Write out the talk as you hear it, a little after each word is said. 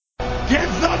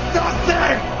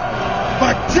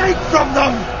from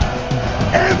them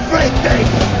everything.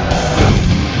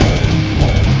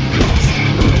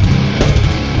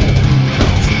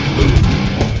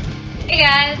 Hey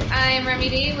guys, I'm Remy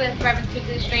D with Reference to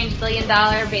the Strange $1 Billion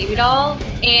Baby Dolls,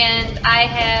 and I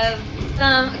have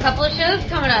a couple of shows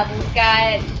coming up.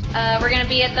 We're going to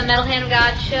be at the Metal Hand of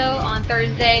God show on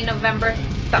Saturday, November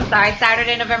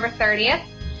 30th.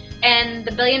 And the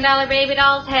 $1 Billion Baby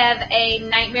Dolls have a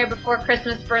Nightmare Before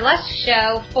Christmas burlesque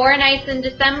show 4 nights in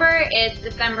December. It's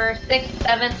December 6th,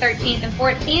 7th, 13th, and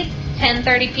 14th,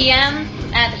 10:30 p.m.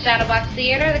 at the Shadowbox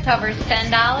Theater. The cover is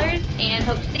 $10, and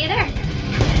hope to see you there.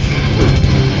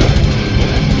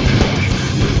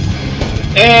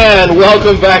 And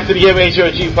welcome back to the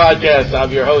MHOG podcast.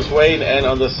 I'm your host, Wayne, and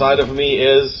on the side of me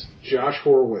is... Josh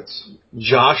Horowitz.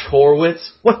 Josh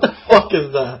Horowitz? What the fuck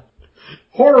is that?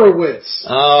 Horowitz.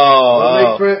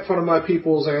 Oh. Don't make fun of my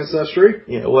people's ancestry.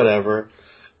 Yeah, whatever.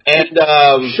 And,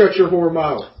 shut your whore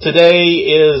mouth. Today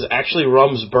is actually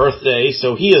Rum's birthday,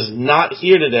 so he is not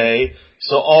here today.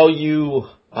 So all you,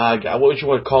 what would you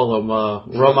want to call them,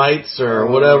 Rumites or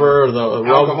whatever, the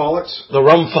alcoholics, the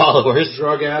Rum followers,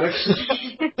 drug addicts,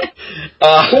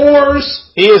 whores.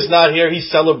 He is not here. He's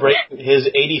celebrating his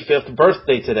 85th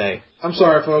birthday today. I'm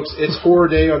sorry, folks. It's Horror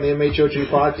Day on the MHOG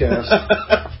podcast.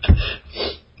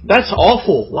 That's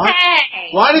awful. Why? Hey!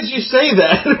 Why did you say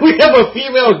that? We have a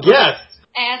female guest.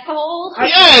 Asshole.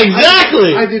 Yeah,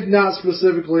 exactly. I did not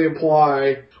specifically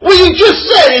imply. Well, you just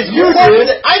said it. You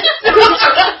did.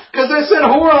 Because I said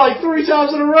whore like 3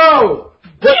 times in a row.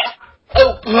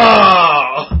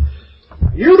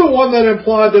 You're the one that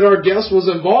implied that our guest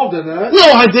was involved in that.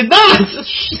 No, I did not.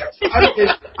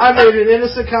 I made an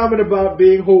innocent comment about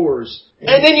being whores.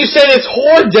 And then you said it's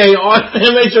Whore Day on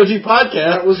MHOG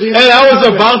podcast. That was the and I was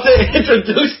about to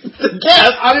introduce the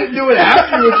guest. I didn't do it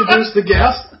after you introduced the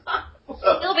guest.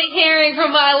 You'll be hearing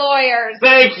from my lawyers.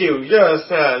 Thank you. Yes,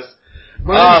 yes.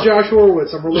 My name's Josh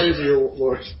Horowitz. I'm related to your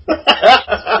lawyers.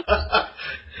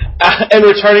 And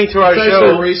returning to our show... Thanks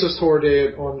for racist Horror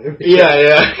Day on...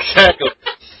 Yeah, exactly.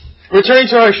 Returning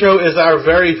to our show is our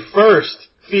very first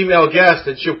female guest,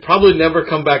 and she'll probably never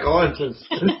come back on since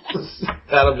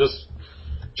that I'm just...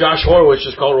 Josh Horowitz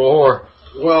just called her a whore.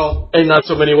 Well... And not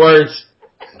so many words.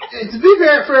 To be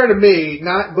fair to me,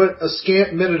 not but a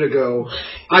scant minute ago,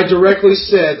 I directly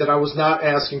said that I was not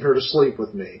asking her to sleep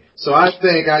with me. So I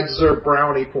think I deserve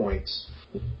brownie points.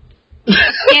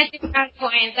 Can't do brownie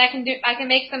points. I can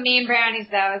make some mean brownies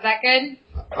though. Is that good?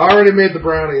 I already made the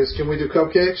brownies. Can we do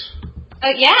cupcakes?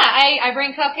 Yeah, I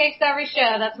bring cupcakes to every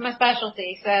show. That's my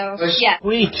specialty. So yeah.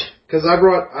 Sweet. Because I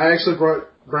actually brought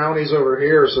brownies over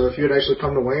here. So if you had actually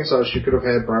come to Wayne's house, you could have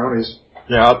had brownies.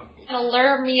 Yeah. Gonna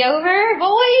lure me over,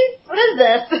 boys? What is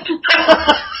this?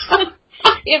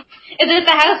 Is it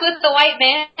the house with the white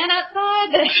van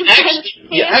outside?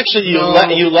 Actually,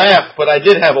 you laughed, but I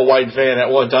did have a white van at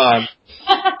one time.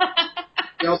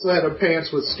 You also had a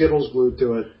pants with Skittles glued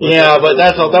to it. Yeah, but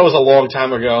that was a long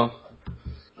time ago.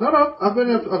 No, I've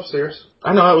been upstairs.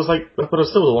 I know, but it was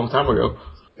still a long time ago.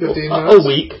 15 minutes? A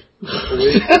week.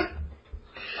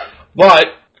 But,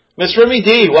 Miss Remy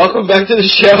D, welcome back to the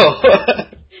show.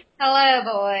 Hello,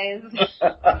 boys.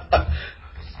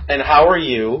 And how are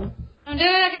you? I'm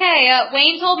doing okay.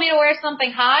 Wayne told me to wear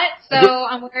something hot, so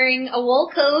I'm wearing a wool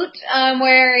coat. I'm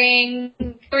wearing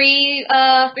three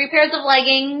pairs of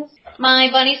leggings,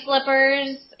 my bunny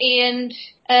slippers, and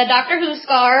a Doctor Who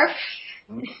scarf.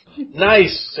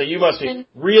 Nice. So you must be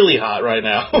really hot right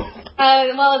now.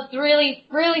 Well, it's really,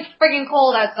 really friggin'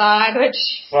 cold outside, which...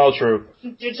 Well, true.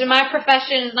 To my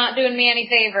profession is not doing me any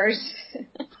favors.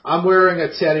 I'm wearing a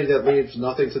teddy that leaves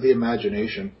nothing to the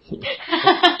imagination.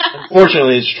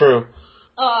 Unfortunately, it's true.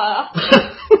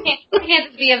 It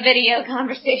can't be a video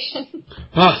conversation.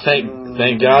 Oh,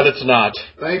 thank God it's not.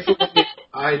 Thankfully,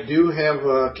 I do have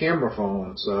a camera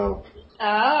phone, so...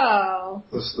 Oh.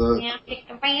 That's That's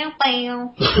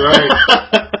right.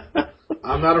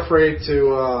 I'm not afraid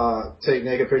to take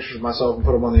naked pictures of myself and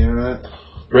put them on the internet.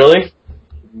 Really?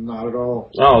 Not at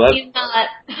all. Oh, He's not.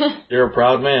 You're a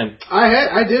proud man.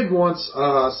 I did once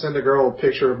send a girl a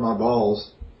picture of my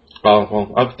balls. Oh,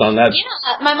 well, I've done that.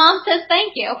 Yeah, my mom says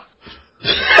thank you.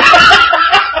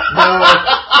 No,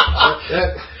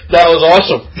 that was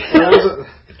awesome.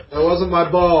 That wasn't my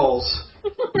balls.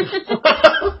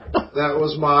 That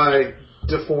was my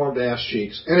deformed ass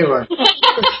cheeks. Anyway.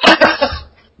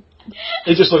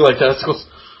 They just look like testicles.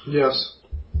 Yes.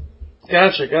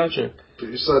 Gotcha. Are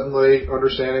you suddenly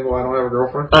understanding why I don't have a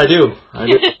girlfriend? I do.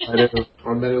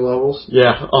 On many levels?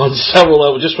 Yeah, on several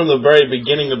levels, just from the very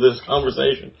beginning of this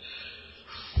conversation.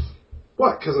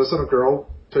 What? Because I sent a girl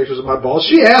pictures of my balls.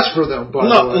 She asked for them, by the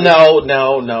way. No.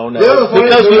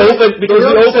 Because we opened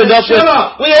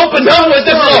up with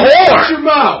this little whore. Shut your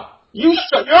mouth. You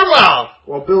shut your mouth.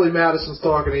 Well, Billy Madison's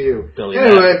talking to you.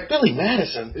 Billy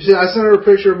Madison. I sent her a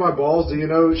picture of my balls. Do you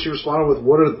know she responded with,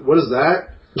 what is that?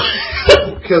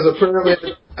 Because apparently,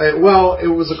 it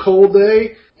was a cold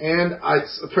day, and I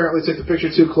apparently took the picture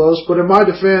too close. But in my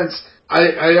defense,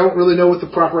 I don't really know what the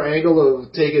proper angle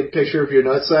of taking a picture of your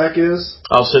nutsack is.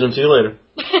 I'll send them to you later.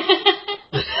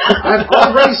 I've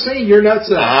already seen your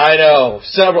nutsack. I know.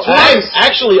 Several.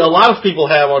 Actually, a lot of people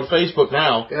have on Facebook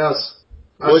now. Yes.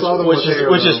 I saw them which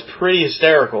is pretty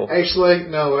hysterical. Actually, I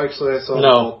saw them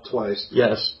all twice.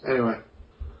 Yes. Anyway.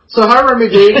 So, hi, Remy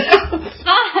D.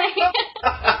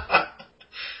 Hi.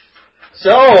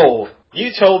 So,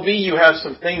 you told me you have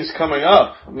some things coming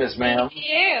up, Miss Ma'am.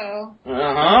 You.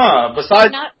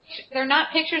 Besides... They're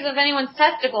not pictures of anyone's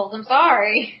testicles, I'm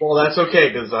sorry. Well, that's okay,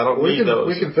 because I don't need those.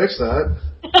 We can fix that.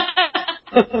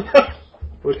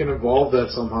 We can involve that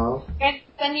somehow. I can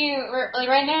send you,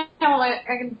 right now, I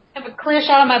can have a clear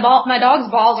shot of my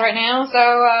dog's balls right now, so,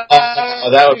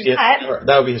 that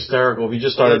would be hysterical if you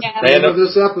just started At the end of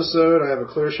this episode, I have a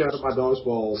clear shot of my dog's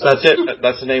balls. That's it.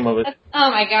 That's the name of it. Oh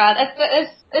my god,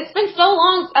 it's been so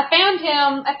long. I found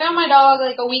my dog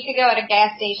like a week ago at a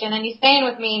gas station, and he's staying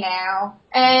with me now.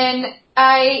 And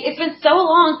it's been so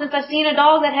long since I've seen a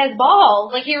dog that has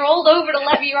balls. Like, he rolled over to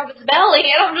let me rub his belly,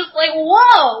 and I'm just like,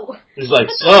 whoa! He's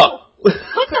like, sup?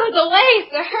 Put those away,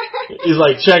 sir. He's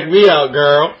like, check me out,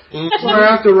 girl. So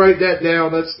I have to write that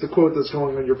down. That's the quote that's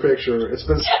going on your picture. It's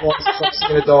been so long since I've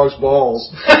seen a dog's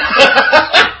balls.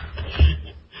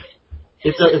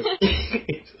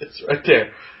 It's right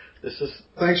there.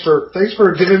 Thanks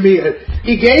for giving me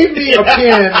he gave me a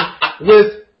pen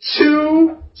with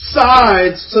two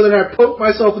sides so that I poked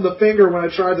myself in the finger when I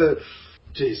tried to.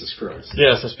 Jesus Christ.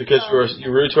 Yes, that's because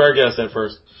you rude to our guest at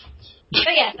first.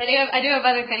 But yes, I do have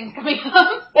other things coming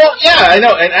up. Well, yeah, I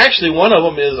know, and actually one of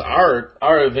them is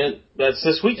our event that's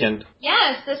this weekend.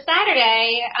 Yes, this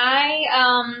Saturday,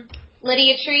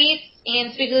 Lydia Treats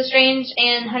and Sweetly Strange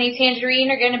and Honey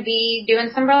Tangerine are going to be doing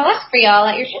some burlesque for y'all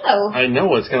at your show. I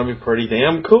know, it's going to be pretty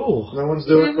damn cool. No one's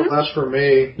doing burlesque for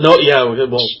me. No, yeah, well,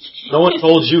 no one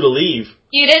told you to leave.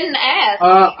 You didn't ask.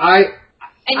 I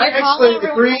actually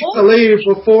agreed to leave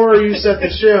before you set the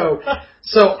show.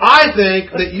 So I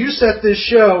think that you set this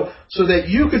show so that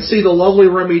you could see the lovely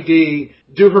Remy D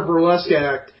do her burlesque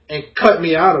act and cut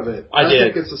me out of it. I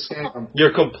think it's a scam.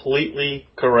 You're completely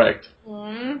correct.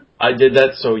 Mm-hmm. I did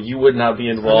that so you would not be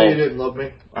involved. I know you didn't love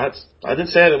me. I didn't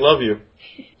say I didn't love you.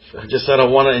 I just said I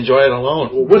want to enjoy it alone.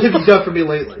 Well, what have you done for me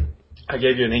lately? I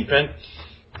gave you an ink pen.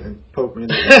 And poked me in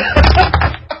the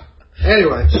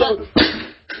Anyway.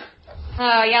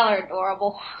 Oh, y'all are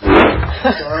adorable.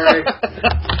 Sorry.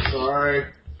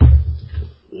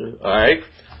 Alright.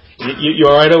 You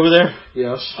alright over there?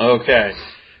 Yes. Okay.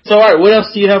 So, alright, what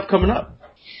else do you have coming up?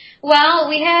 Well,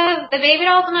 we have, the Baby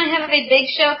Dolls and I have a big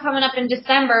show coming up in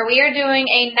December. We are doing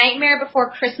a Nightmare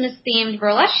Before Christmas themed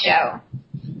burlesque show.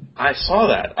 I saw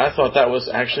that. I thought that was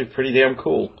actually pretty damn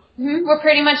cool. Mm-hmm. We're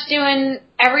pretty much doing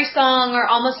every song or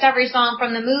almost every song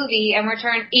from the movie, and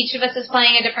each of us is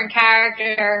playing a different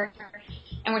character,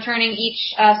 and we're turning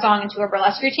each song into a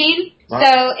burlesque routine. Wow.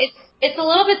 So it's a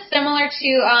little bit similar to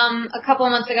a couple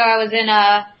of months ago I was in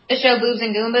the show Boobs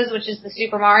and Goombas, which is the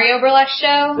Super Mario burlesque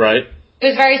show. Right. It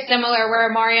was very similar where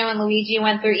Mario and Luigi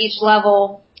went through each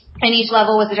level, and each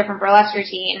level was a different burlesque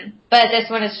routine. But this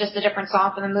one is just a different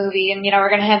song from the movie, and we're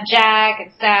going to have Jack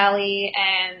and Sally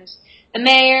and the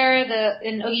Mayor,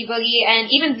 and Oogie Boogie,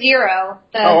 and even Zero,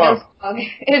 the ghost dog,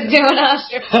 is doing a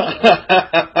strip.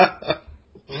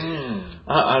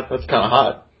 That's kind of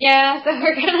hot. Yeah, so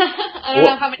we're gonna. I don't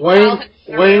know how many.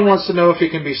 Wayne wants to know if he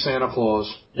can be Santa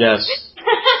Claus. Yes.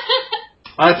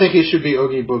 I think he should be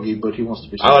Oogie Boogie, but he wants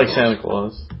to be Santa Claus. Santa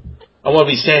Claus. I want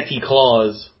to be Santy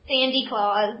Claus. Sandy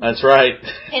Claus. That's right.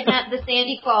 Kidnap the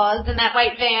Sandy Claus in that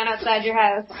white van outside your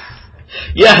house.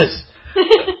 Yes.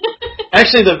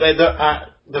 Actually,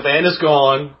 the van is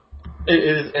gone.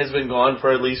 It has been gone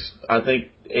for at least, I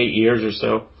think, 8 years or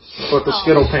so. But the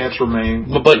Skittle pants remain.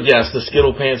 But yes, the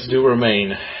Skittle pants do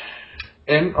remain.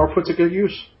 And are put to good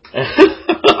use. When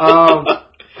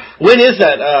is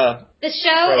that? The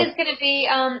show is going to be,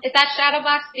 it's at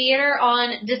Shadowbox Theater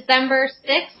on December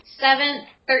 6th, 7th,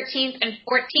 13th, and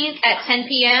 14th at 10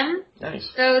 p.m.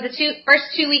 Nice. So the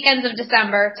first 2 weekends of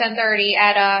December, 10:30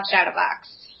 at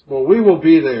Shadowbox. Well, we will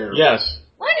be there.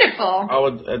 Wonderful. I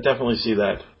would definitely see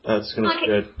that. That's going to be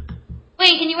good.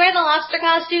 Wait, can you wear the lobster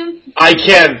costume? I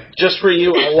can, just for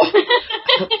you.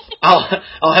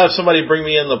 I'll have somebody bring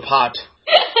me in the pot.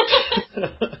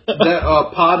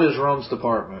 That pot is Rome's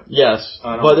department. Yes,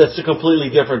 but it's a completely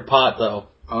different pot, though.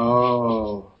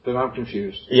 Oh, then I'm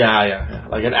confused. Yeah.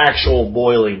 Like an actual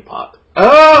boiling pot.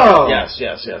 Oh! Yes.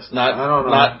 Not, I don't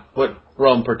know. Not what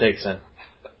Rome partakes in.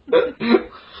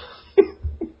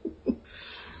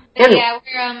 Yeah,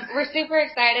 we're super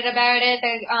excited about it.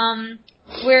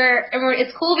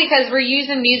 It's cool because we're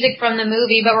using music from the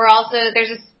movie, but we're also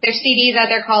there's CDs out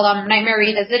there called Nightmare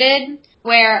Revisited,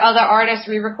 where other artists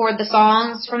re-record the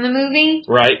songs from the movie.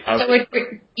 Right. So we're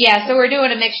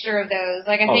doing a mixture of those.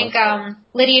 Like I think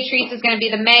Lydia Treese is going to be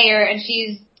the mayor, and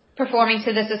she's performing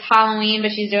to This Is Halloween,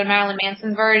 but she's doing Marilyn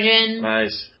Manson's version.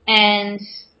 Nice. And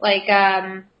like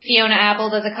Fiona Apple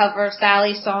does a cover of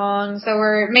Sally's song. So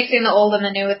we're mixing the old and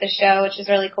the new with the show, which is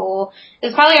really cool.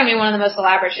 It's probably going to be one of the most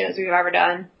elaborate shows we've ever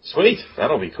done. Sweet.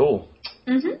 That'll be cool.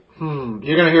 Mm-hmm.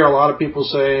 You're going to hear a lot of people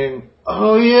saying,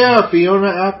 "Oh yeah,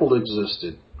 Fiona Apple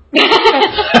existed."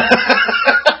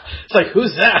 It's like,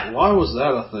 who's that? Why was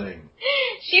that a thing?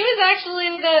 She was actually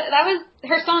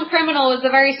her song "Criminal" was the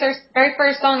very first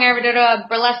song I ever did a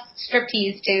burlesque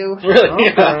striptease to. Really?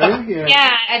 Okay,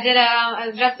 Yeah, I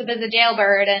was dressed up as a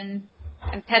jailbird and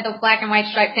had the black and white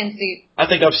striped pantsuit. I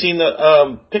think I've seen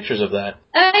the pictures of that.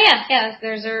 Yeah.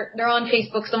 They're on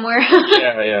Facebook somewhere.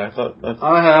 Yeah.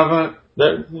 I haven't.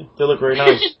 They look very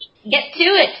nice. Get to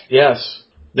it. Yes.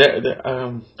 They're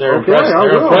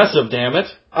Okay, impressive. Damn it!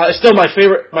 Still, my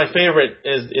favorite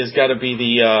is got to be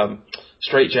the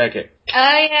straight jacket.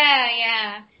 Oh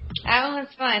yeah. That one was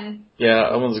fun. Yeah,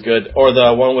 that one's good. Or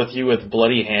the one with you with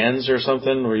bloody hands or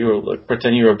something, where you were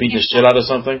pretending you were beating the shit out of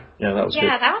something. Yeah, that was good.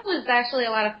 Yeah, that one was actually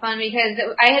a lot of fun because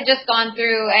I had just gone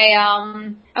through I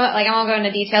won't go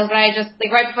into details, but I just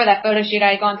right before that photo shoot,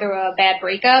 I had gone through a bad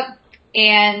breakup.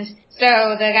 And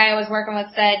so the guy I was working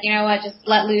with said, you know what, just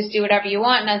let loose, do whatever you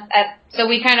want. And so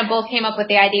we kind of both came up with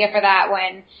the idea for that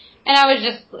one. And I was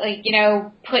just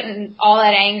putting all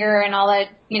that anger and all that,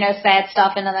 sad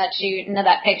stuff into that shoot, into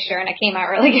that picture, and it came out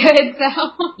really good,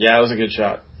 so. Yeah, it was a good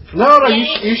shot. No,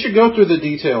 you should go through the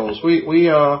details.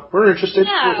 We're interested.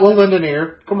 Yeah. We'll lend an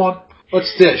ear. Come on.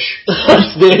 Let's dish.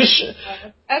 Let's dish.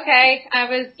 Okay, I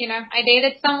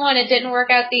dated someone, it didn't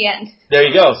work out the end. There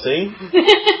you go, see?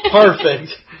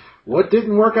 Perfect. What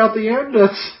didn't work out the end?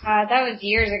 That was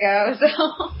years ago,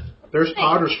 so. There's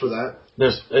powders for that.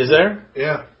 Is there?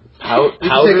 Yeah. Powders? You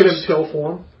can take it in pill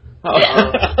form. Oh.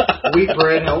 Wheat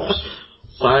bran helps.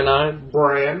 Cyanide?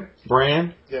 Bran?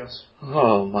 Yes.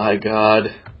 Oh my god.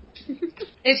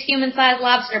 There's human-sized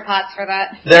lobster pots for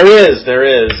that. There is,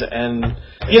 and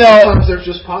sometimes there's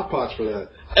just pots for that.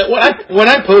 When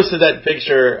I posted that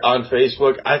picture on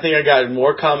Facebook, I think I got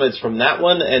more comments from that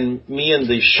one and me in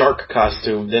the shark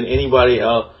costume than anybody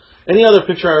else. Any other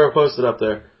picture I ever posted up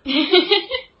there.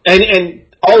 And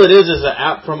all it is an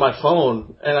app from my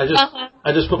phone, and I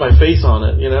just put my face on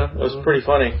it. It was pretty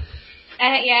funny.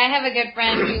 I have a good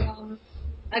friend who,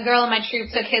 a girl in my troop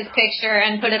took his picture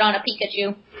and put it on a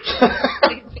Pikachu.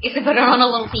 He put it on a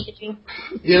little Pikachu.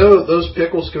 Those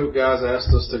Pickle Scoop guys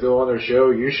asked us to go on their show.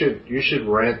 You should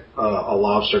rent a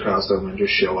lobster costume and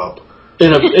just show up.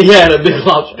 In a big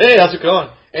lobster. Hey, how's it going?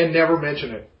 And never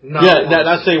mention it.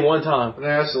 Not say one time. And they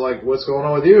asked, what's going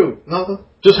on with you? Nothing.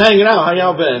 Just hanging out. How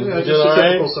y'all been? Yeah, just a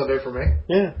typical Sunday for me.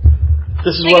 Yeah.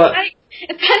 This is what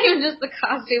it's not even just the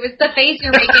costume, it's the face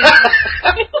you're making.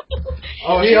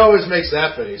 Oh, he always makes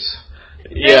that face.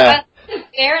 Yeah. I've been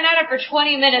staring at it for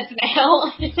 20 minutes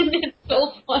now, and it's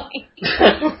so funny.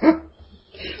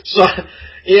 So,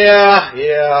 yeah.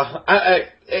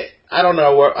 I don't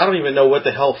know. I don't even know what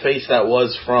the hell face that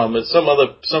was from. It's some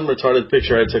retarded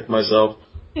picture I took myself.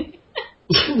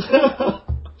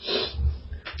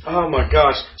 Oh my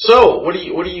gosh! So, what are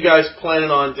you guys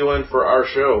planning on doing for our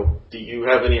show? Do you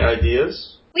have any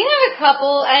ideas? We have a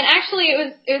couple, and actually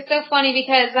it was so funny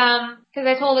because I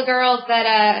told the girls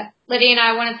that Lydia and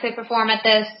I wanted to perform at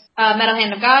this Metal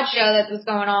Hand of God show that was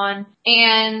going on,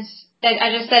 and that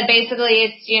I just said basically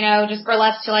it's just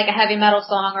burlesque to a heavy metal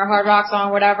song or hard rock song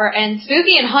or whatever, and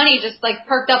Spooky and Honey just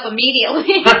perked up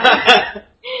immediately.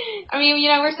 I mean,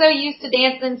 we're so used to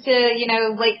dancing to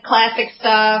classic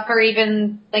stuff or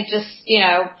even just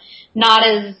not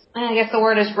as, I guess the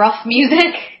word is rough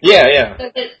music. Yeah.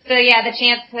 So yeah, the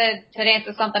chance to dance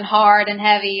to something hard and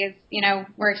heavy is,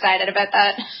 we're excited about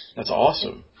that. That's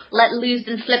awesome. Let loose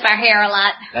and flip our hair a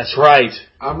lot. That's right.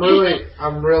 I'm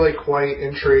really quite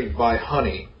intrigued by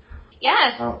Honey.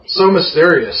 Yes. So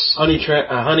mysterious.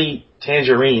 Honey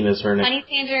Tangerine is her name. Honey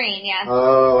Tangerine, yes.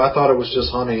 Oh, I thought it was just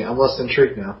Honey. I'm less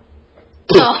intrigued now.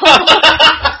 Oh.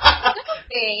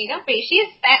 Don't be. She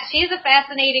is a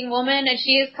fascinating woman, and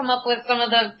she has come up with some of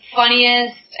the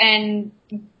funniest and,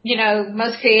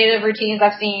 most creative routines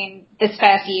I've seen this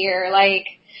past year. Like,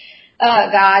 oh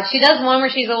God, she does one where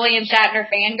she's a William Shatner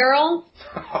fangirl.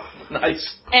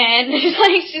 Nice. And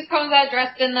she comes out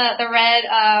dressed in the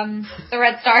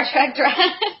red Star Trek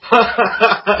dress.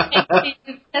 And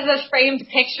she has a framed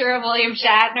picture of William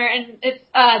Shatner, and it's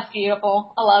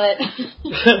beautiful. I love it.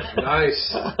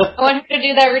 Nice. I want her to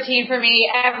do that routine for me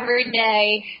every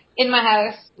day in my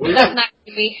house. That's not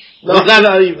creepy. No,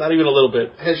 not even a little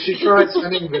bit. Has she tried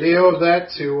sending video of that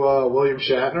to William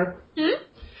Shatner? Hmm?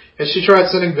 Has she tried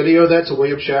sending video of that to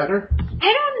William Shatner?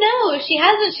 I don't know. If she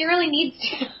hasn't, she really needs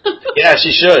to. Yeah,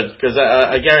 she should, because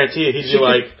I guarantee you, he'd be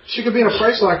like... She could be in a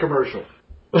Priceline commercial.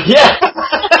 Yeah!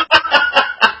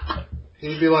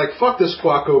 He'd be like, fuck this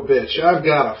Quaco bitch, I've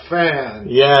got a fan.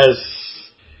 Yes.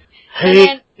 Hey. And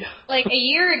then, like, a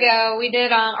year ago, we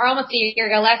did, or almost a year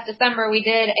ago, last December, we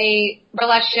did a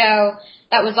burlesque show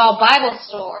that was all Bible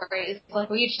stories. Like,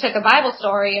 we each took a Bible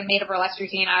story and made a burlesque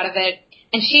routine out of it.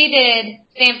 And she did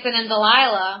Samson and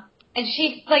Delilah. And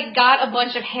she, got a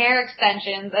bunch of hair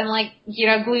extensions and,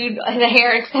 glued the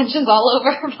hair extensions all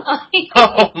over her body.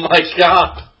 Oh, my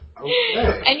God.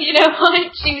 Okay. And you know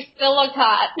what? She still looked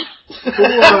hot.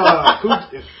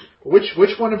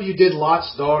 Which one of you did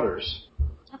Lot's daughters?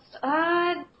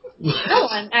 No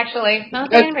one, actually. Not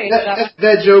the anybody did that one.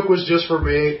 That joke was just for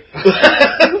me.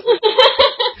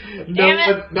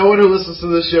 No one who listens to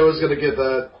this show is going to get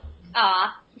that.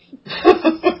 Aw.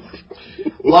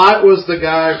 Lot was the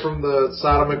guy from the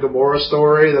Sodom and Gomorrah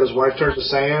story that his wife turned to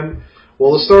sand.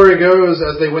 Well, the story goes,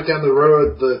 as they went down the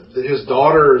road, his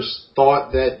daughters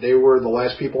thought that they were the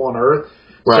last people on earth.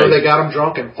 Right. So they got him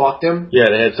drunk and fucked him. Yeah,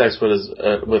 they had sex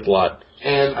with Lot.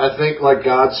 And I think,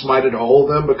 God smited all of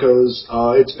them because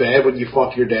it's bad when you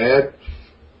fuck your dad.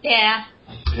 Yeah.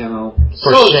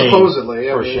 For shame. Supposedly.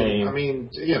 Shame. I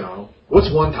mean, what's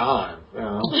one time?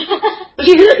 Did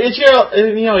you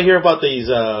hear about these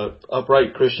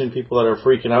upright Christian people that are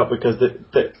freaking out because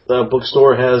the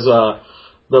bookstore has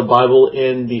the Bible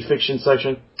in the fiction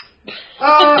section?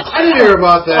 I didn't hear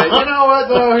about that. You know what,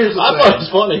 though? Here's the thing. I thought it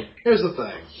was funny. Here's the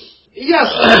thing.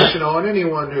 Yes, and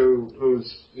anyone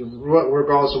who's,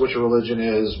 regardless of which your religion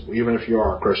is, even if you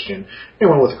are a Christian,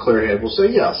 anyone with a clear head will say,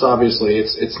 yes, obviously,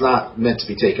 it's not meant to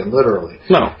be taken literally.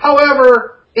 No.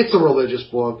 However, it's a religious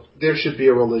book. There should be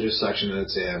a religious section that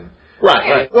it's in.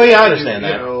 Right. Well, yeah, I understand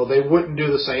that. They wouldn't do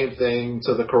the same thing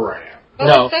to the Quran.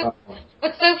 No.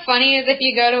 What's so funny is if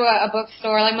you go to a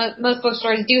bookstore, most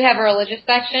bookstores do have a religious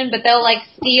section, but they'll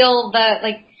steal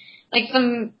the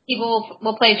some people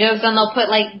will play jokes and they'll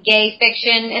put gay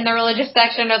fiction in the religious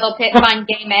section, or they'll find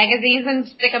gay magazines and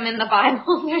stick them in the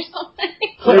Bibles or something.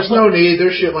 There's no need.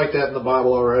 There's shit like that in the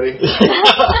Bible already.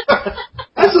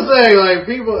 That's the thing.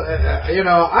 People,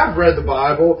 I've read the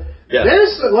Bible. Yeah.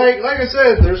 There's like I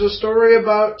said, there's a story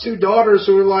about two daughters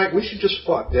who are we should just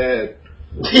fuck Dad.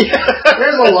 Yeah.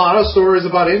 There's a lot of stories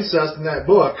about incest in that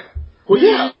book. Well,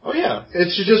 yeah. Oh, yeah.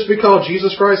 It should just be called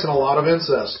Jesus Christ and a lot of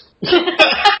incest.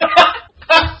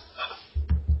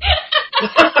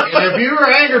 And if you were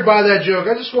angered by that joke,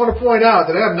 I just want to point out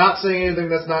that I'm not saying anything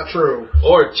that's not true.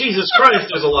 Or Jesus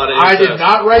Christ, there's a lot of incest. I did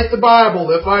not write the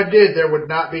Bible. If I did, there would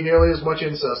not be nearly as much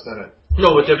incest in it.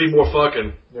 No, but there'd be more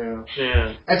fucking. Yeah.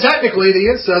 And technically,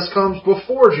 the incest comes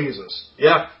before Jesus.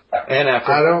 Yeah. And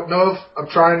after. I don't know if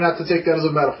I'm trying not to take that as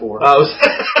a metaphor.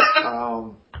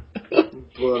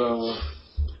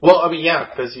 Well, I mean, yeah,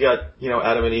 because you got,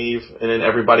 Adam and Eve, and then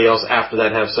everybody else after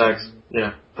that have sex.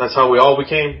 Yeah. That's how we all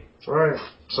became. Right.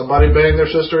 Somebody banged their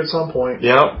sister at some point.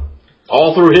 Yep.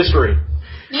 All through history.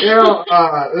 This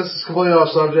is completely off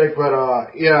subject, but,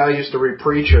 I used to read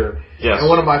Preacher. Yes. And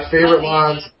one of my favorite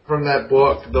lines from that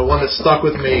book, the one that stuck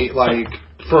with me,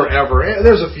 forever, and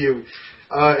there's a few,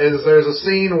 is there's a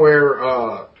scene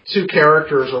where, two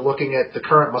characters are looking at the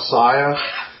current Messiah,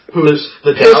 who's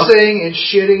pissing and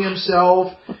shitting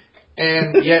himself,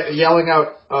 and yelling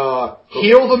out,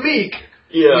 heal the meek.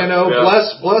 Yeah.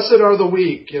 Blessed are the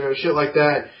weak, shit like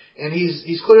that. And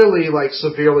he's clearly,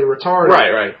 severely retarded.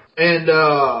 Right. And,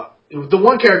 the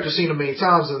one character's seen him many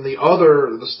times, and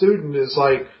the student is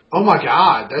like, oh my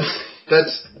God,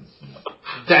 that's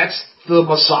the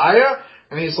Messiah?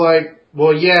 And he's like,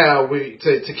 well, yeah,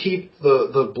 to keep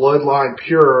the bloodline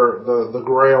pure, the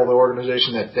Grail, the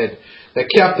organization that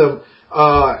kept them,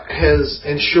 has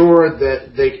ensured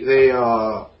that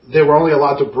they were only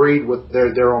allowed to breed with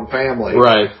their own family.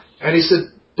 Right. And he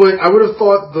said, but I would have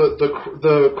thought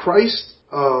the Christ,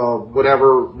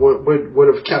 whatever,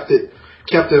 would have kept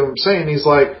him sane. He's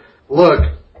like, look,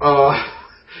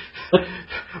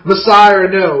 Messiah,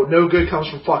 no good comes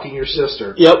from fucking your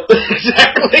sister. Yep,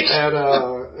 exactly. And,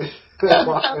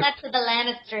 Tell that to the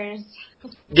Lannisters.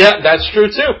 Yeah, that's true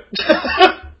too.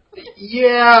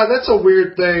 yeah, that's a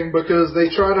weird thing because they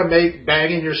try to make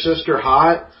banging your sister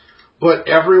hot, but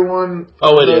everyone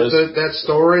that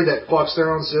story that fucks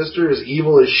their own sister is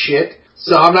evil as shit.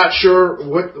 So I'm not sure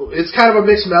it's kind of a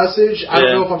mixed message. I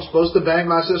don't know if I'm supposed to bang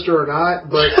my sister or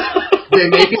not, but they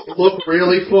make it look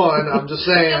really fun. I'm just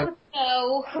saying.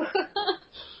 No.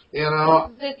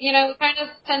 It kind of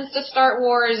tends to start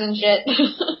wars and shit.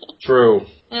 True.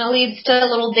 And it leads to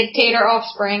little dictator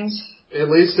offsprings. At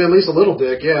least a little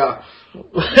dick, yeah.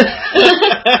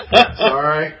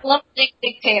 Sorry. Little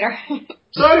dictator.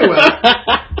 So anyway,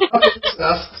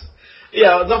 incest.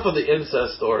 Yeah, enough of the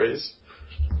incest stories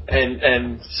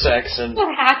and sex and.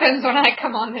 What happens when I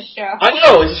come on the show? I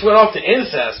know, it just went off to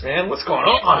incest, man. What's going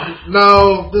on?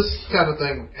 No, this kind of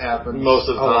thing happens most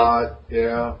of the time. A lot,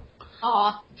 yeah.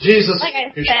 Aw. Jesus. Like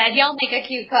I said, y'all make a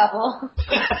cute couple.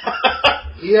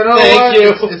 You know Thank what?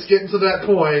 you. It's getting to that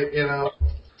point,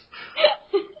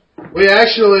 We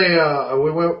actually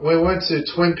we went to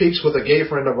Twin Peaks with a gay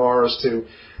friend of ours to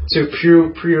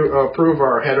prove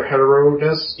our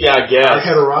hetero-ness. Yeah, I guess. Our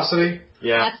heterosity.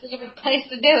 Yeah. That's a good place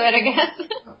to do it, I guess.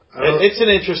 It's an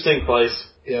interesting place.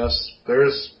 Yes,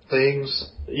 there's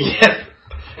things. Yeah.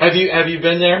 Have you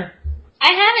been there?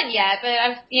 I haven't yet, but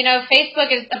Facebook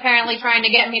is apparently trying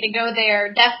to get me to go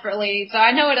there desperately, so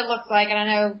I know what it looks like, and I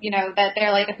know, that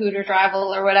they're like a Hooters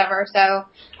rival or whatever. So.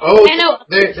 Oh, I know.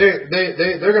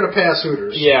 They're gonna pass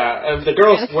Hooters. Yeah, the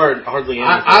girls weren't hardly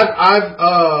anything.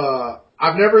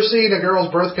 I've never seen a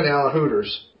girl's birth canal at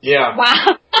Hooters. Yeah.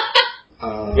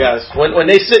 Wow. Yes, when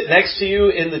they sit next to you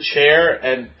in the chair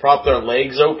and prop their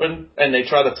legs open and they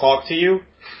try to talk to you,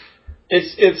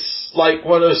 it's like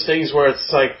one of those things where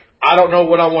it's like, I don't know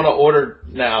what I want to order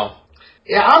now.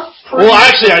 Yeah, well,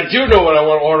 actually, I do know what I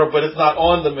want to order, but it's not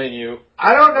on the menu.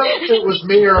 I don't know if it was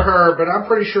me or her, but I'm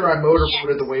pretty sure I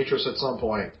motorboated the waitress at some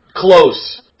point.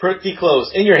 Close. Pretty close.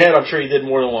 In your head, I'm sure you did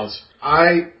more than once.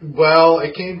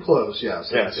 It came close, yes.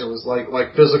 It was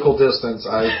like physical distance.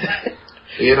 I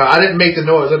didn't make the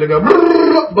noise. I didn't go,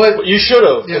 but you should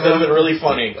have. It would have been really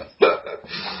funny.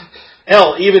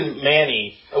 Hell, even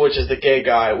Manny, which is the gay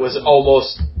guy, was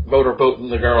almost motorboating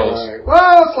the girls. Right.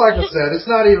 Well, it's like I said, it's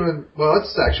not even,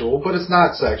 it's sexual, but it's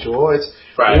not sexual. It's,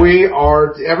 right.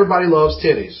 Everybody loves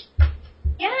titties.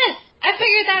 Yes, I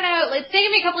figured that out. It's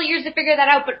taken me a couple of years to figure that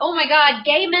out, but oh my god,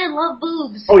 gay men love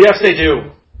boobs. Oh, yes, they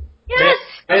do. Yes.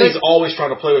 Manny's always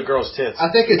trying to play with girls' tits.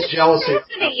 I think it's jealousy.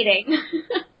 Fascinating.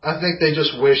 I think they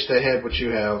just wish they had what you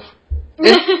have.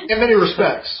 In many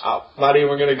respects. I'm not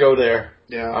even going to go there.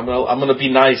 Yeah. I'm gonna be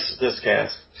nice this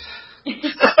cast.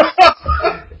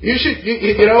 You should.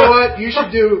 You know what? You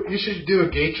should do a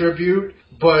gay tribute,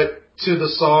 but to the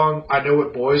song "I Know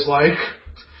What Boys Like."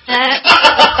 Just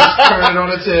turn it on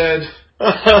its head.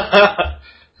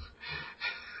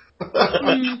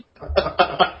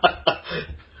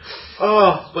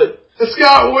 Oh, but it's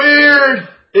got weird.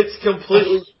 It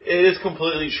is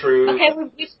completely true. Okay,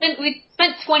 we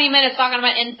spent 20 minutes talking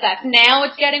about insects. Now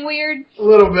it's getting weird. A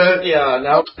little bit. Yeah.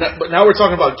 But now we're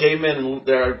talking about gay men and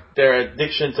their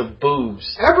addiction to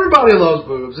boobs. Everybody loves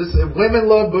boobs. Women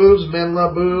love boobs. Men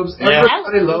love boobs.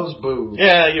 Everybody loves boobs.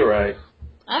 Yeah, you're right.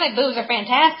 I think boobs are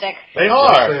fantastic. They are.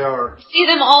 Yes, they are. I see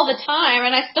them all the time,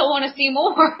 and I still want to see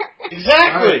more.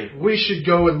 Exactly. Right, we should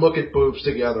go and look at boobs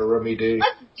together, Remy D.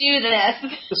 Let's do this.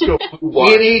 Let's go boob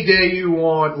watch. Any day you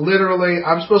want. Literally,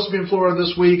 I'm supposed to be in Florida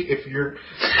this week.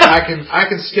 I can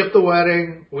skip the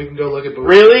wedding. We can go look at boobs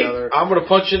together. I'm going to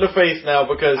punch you in the face now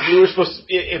because you were supposed to.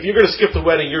 If you're going to skip the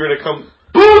wedding, you're going to come.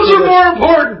 Boobs are more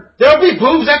important. There'll be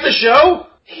boobs at the show.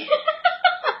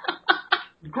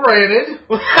 Granted.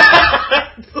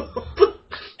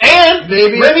 And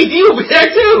maybe Remy D will be there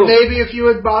too. Maybe if you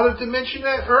had bothered to mention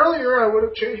that earlier, I would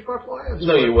have changed my plans.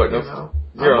 No, you wouldn't have.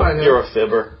 You're a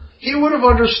fibber. He would have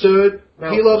understood.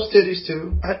 No. He loves titties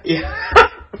too. Yeah.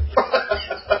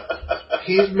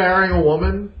 He's marrying a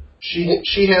woman.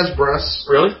 She has breasts.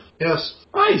 Really? Yes.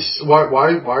 Nice. Why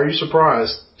are you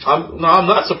surprised? I'm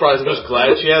not surprised. I'm just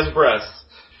glad she has breasts.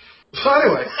 So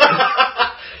anyway.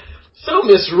 So,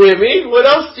 Miss Remy, what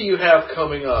else do you have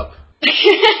coming up?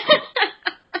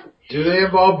 Do they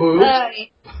involve boobs?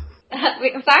 Wait,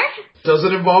 I'm sorry? Does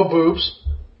it involve boobs?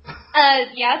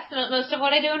 Yes, most of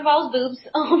what I do involves boobs.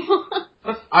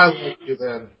 I like you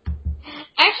then.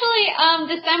 Actually,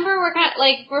 December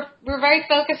we're very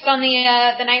focused on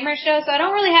the Nightmare show, so I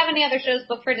don't really have any other shows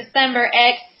booked for December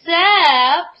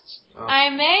except I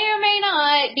may or may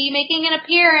not be making an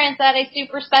appearance at a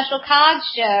super special COG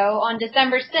show on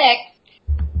December 6th.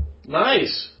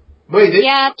 Nice. Wait, did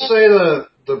Yeah. you say the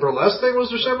burlesque thing was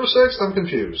December 6th? I'm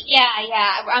confused. Yeah.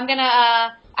 I'm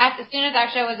gonna, as soon as our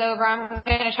show is over, I'm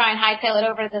gonna try and hightail it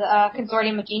over to the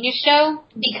Consortium of Genius show,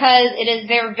 because it is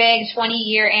their big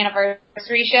 20-year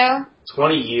anniversary show.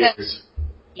 20 years.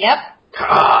 Yep.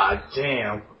 God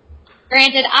damn.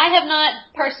 Granted, I have not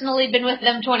personally been with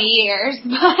them 20 years,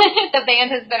 but the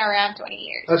band has been around 20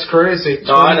 years. That's crazy.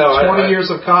 No, I know. 20 years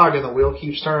of cog and the wheel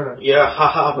keeps turning. Yeah,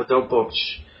 haha, but don't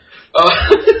booch.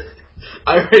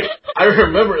 I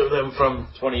remember them from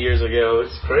 20 years ago.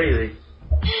 It's crazy.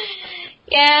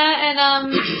 Yeah,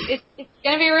 and it's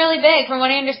gonna be really big. From what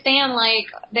I understand, like,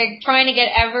 they're trying to get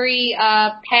every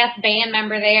past band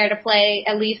member there to play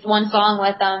at least one song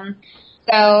with them.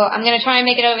 So I'm gonna try and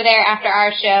make it over there after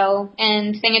our show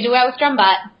and sing a duet with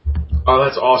Drumbot. Oh,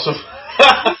 that's awesome.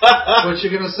 What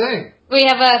you gonna sing? We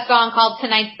have a song called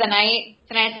Tonight's the Night.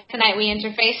 Tonight's the Night We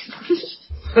Interface.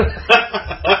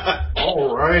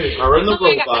 Alrighty. Are in the Oh my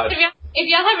robot. God. If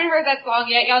y'all haven't heard that song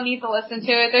yet, y'all need to listen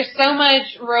to it. There's so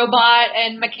much robot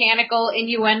and mechanical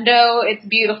innuendo. It's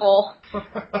beautiful.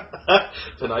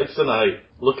 Tonight's the night.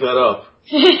 Look that up.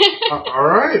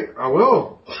 Alright, I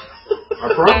will.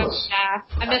 I promise. Yeah,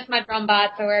 I miss my drum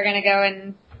bot, so we're gonna go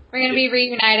and we're gonna be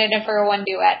reunited for one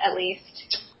duet at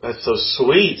least. That's so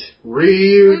sweet.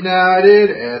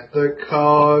 Reunited at the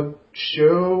cog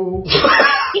show.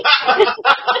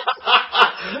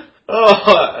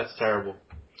 Oh, that's terrible.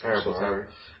 Terrible, Sorry.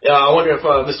 terrible. Yeah, I wonder if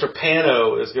Mr.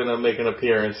 Pano is going to make an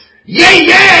appearance. Yeah!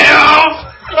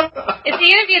 Is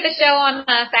he gonna be at the show on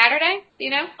Saturday? Do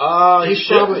you know? He's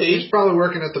He's probably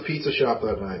working at the pizza shop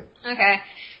that night. Okay.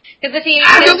 Because if he is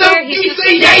there, he's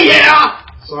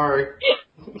Sorry.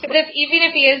 even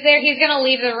if he is there, he's gonna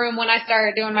leave the room when I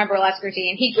start doing my burlesque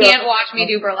routine. He can't watch me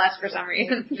do burlesque for some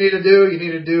reason. You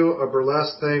need to do a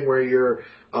burlesque thing where you're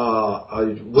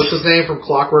what's his name from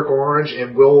Clockwork Orange,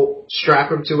 and we'll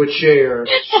strap him to a chair.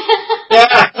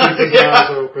 Keep his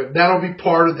eyes open. That'll be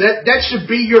part of that. That should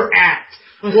be your act.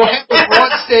 We'll have him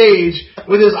on stage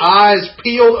with his eyes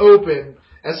peeled open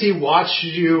as he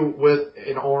watches you with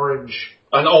an orange.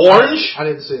 An orange? I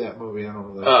didn't see that movie. I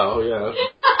don't know that. Oh, yeah.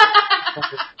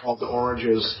 All the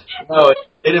oranges. No,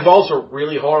 it involves a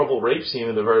really horrible rape scene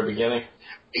in the very beginning.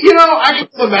 You know, I can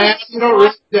imagine,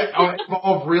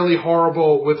 involve really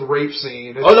horrible with rape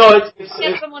scene. Oh, no, it's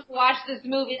Get someone to watch this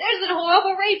movie. There's a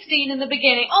horrible rape scene in the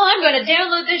beginning. Oh, I'm going to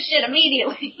download this shit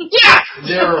immediately. yeah!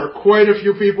 There are quite a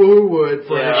few people who would.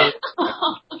 Yeah.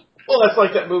 Well, that's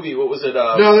like that movie. What was it?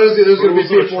 No, there's going to be Rules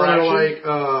of people that are Attraction?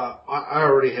 like, I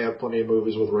already have plenty of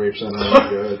movies with rapes in it. I'm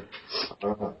good.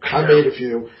 I made a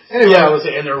few. Anyway, Yeah,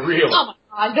 and they're real. Oh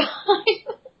my god,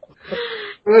 guys.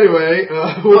 But anyway,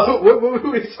 what movie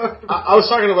were we talking about? I was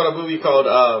talking about a movie called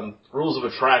Rules of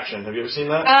Attraction. Have you ever seen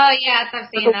that? Oh, yes, I've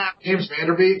seen that. James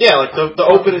Vanderbeek? Yeah, like the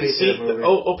opening hate scene. that movie. The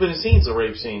opening scene's a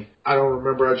rape scene. I don't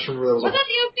remember. I just remember that was Was that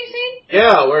the opening scene?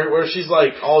 Yeah, where she's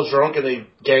like all drunk and they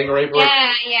gang rape her.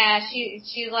 Yeah.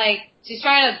 She's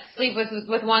trying to sleep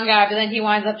with one guy, but then he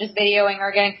winds up just videoing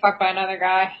her getting fucked by another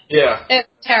guy. Yeah. It's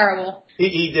terrible.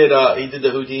 He did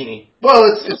the Houdini. Well,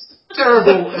 it's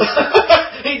terrible.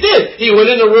 He did. He went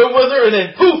in the room with her and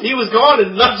then poof, he was gone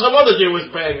and some other dude was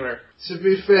banging her. To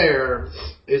be fair,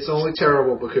 it's only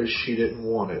terrible because she didn't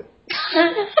want it.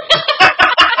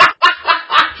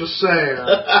 Just saying.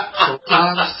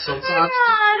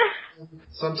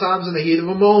 Sometimes in the heat of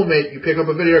a moment, you pick up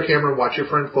a video camera and watch your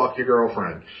friend fuck your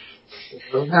girlfriend. It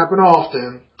doesn't happen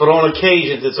often. But on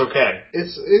occasions, it's okay.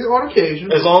 It's on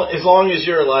occasion. As long as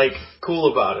you're like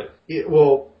cool about it. Yeah,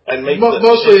 well, And make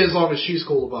mostly as long as she's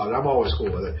cool about it. I'm always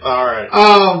cool with it. All right.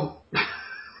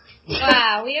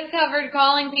 Wow, we have covered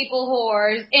calling people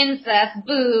whores, incest,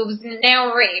 boobs, and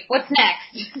now rape. What's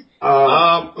next? Come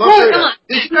on.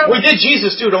 We did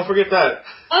Jesus too. Don't forget that.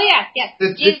 Oh, yes.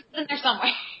 Jesus is in there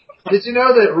somewhere. Did you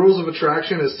know that Rules of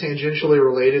Attraction is tangentially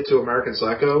related to American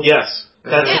Psycho? Yes,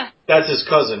 that's his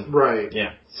cousin. Right.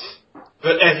 Yeah.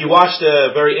 But if you watch the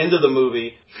very end of the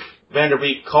movie,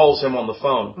 Vanderbeek calls him on the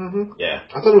phone. Mm-hmm. Yeah.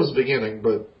 I thought it was the beginning,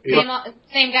 but...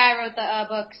 Same guy wrote the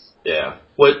books. Yeah.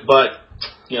 But,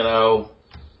 you know,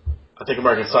 I think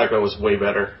American Psycho was way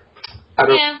better.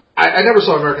 I never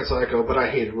saw American Psycho, but I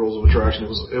hated Rules of Attraction.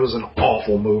 It was an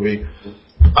awful movie.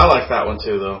 I like that one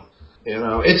too, though. You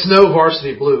know, it's no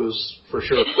Varsity Blues, for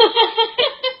sure.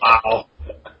 Wow.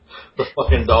 The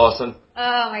fucking Dawson.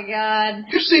 Oh, my God.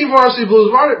 You've seen Varsity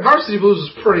Blues. Varsity Blues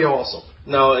is pretty awesome.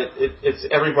 No, it's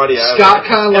everybody Scott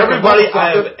kind of like everybody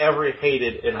I have ever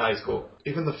hated in high school.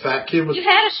 Even the fat kid was... You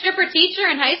had a stripper teacher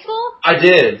in high school? I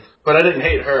did, but I didn't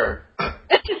hate her.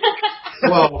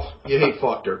 Well, you hate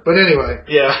fucked her. But anyway.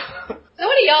 Yeah. So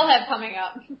what do y'all have coming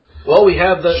up? Well, we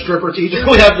have the stripper teacher.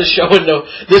 We have the show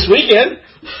this weekend.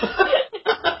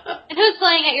 And who's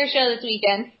playing at your show this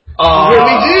weekend?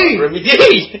 Remy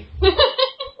D.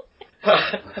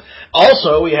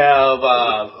 Also, we have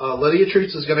Lydia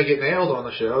Treats is going to get nailed on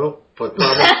the show, but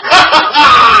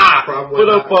probably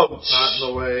not in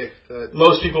the way that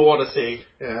most people want to see.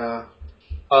 Yeah.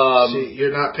 See,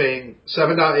 you're not paying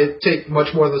 $7. It takes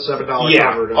much more than $7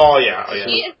 cover. Yeah.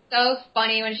 She is so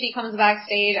funny when she comes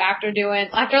backstage after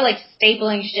like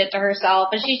stapling shit to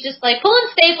herself, and she's just like pulling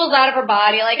staples out of her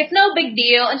body, like it's no big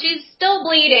deal, and she's still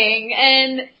bleeding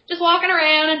and just walking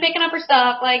around and picking up her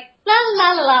stuff, like la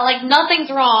la la la, like nothing's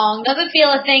wrong, doesn't feel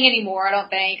a thing anymore, I don't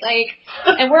think. Like,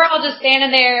 and we're all just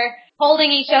standing there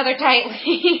holding each other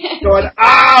tightly, going,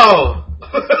 ow.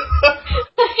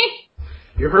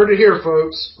 You heard it here,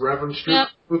 folks. Reverend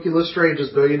Spooky Lestrange's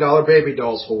 $1 billion baby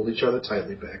dolls hold each other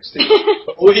tightly backstage.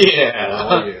 Oh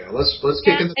yeah. Let's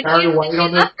kick in the Barry White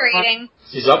on this.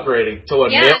 She's upgrading to a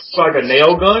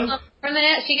nail gun. From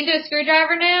she can do a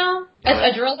screwdriver now.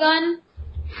 A drill gun.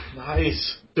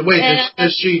 Nice. Wait,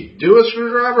 does she do a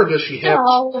screwdriver? Or does she have?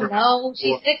 No.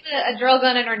 She sticks a drill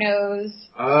gun in her nose.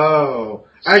 Oh,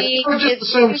 I just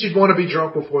assumed she'd want to be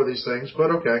drunk before these things, but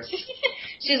okay.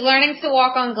 She's learning to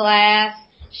walk on glass.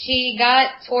 She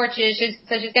got torches,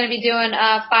 so she's going to be doing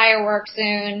fireworks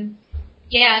soon.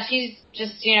 Yeah, she's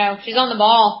just, she's on the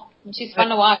ball. And she's fun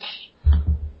to watch.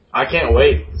 I can't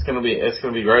wait. It's gonna be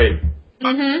great.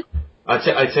 Mhm.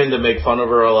 I tend to make fun of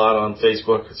her a lot on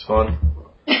Facebook. It's fun.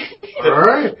 All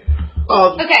right.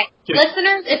 Okay,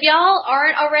 listeners, if y'all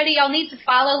aren't already, y'all need to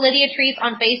follow Lydia Treats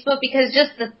on Facebook because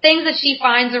just the things that she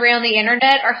finds around the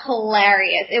internet are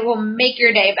hilarious. It will make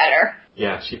your day better.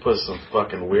 Yeah, she puts some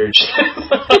fucking weird shit.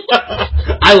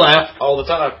 I laugh all the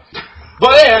time.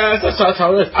 But yeah, that's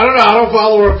how it is. I don't know. I don't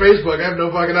follow her on Facebook. I have no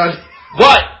fucking idea.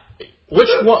 But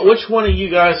which one of you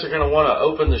guys are going to want to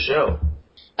open the show?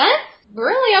 That's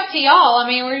really up to y'all. I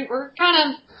mean, we're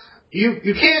kind of... You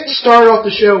can't start off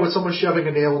the show with someone shoving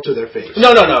a nail into their face.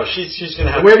 No. She's going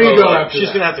to have Where to do you go after She's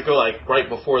that? going to have to go, like, right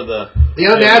before the... The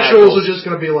Unnaturals are just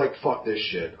going to be like, fuck this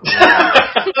shit.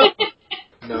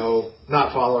 No,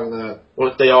 not following that.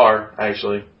 Well, they are,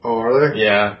 actually. Oh, are they?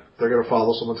 Yeah. They're going to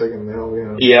follow someone taking a nail?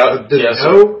 Yeah. Did they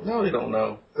know? No, they don't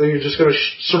know. Then you're just going to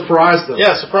surprise them.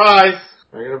 Yeah, surprise.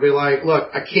 They're going to be like, look,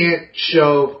 I can't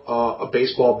shove a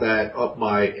baseball bat up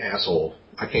my asshole.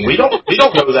 I can't. We don't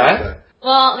know that.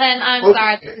 Well, then I'm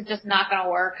sorry. This is just not going to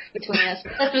work between us.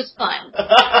 This was fun.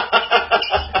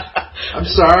 I'm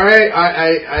sorry.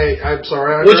 I'm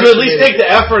sorry. Would you at least take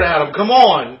the effort, Adam? Come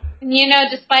on.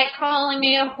 Despite calling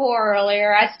me a whore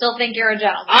earlier, I still think you're a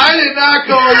gentleman. I did not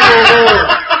call you a whore.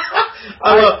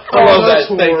 I love that.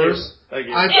 Thank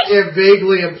you. I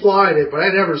vaguely implied it, but I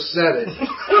never said it.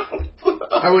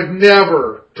 I would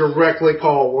never directly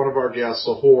call one of our guests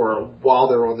a whore while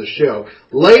they're on the show.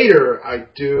 Later, I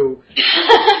do,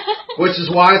 which is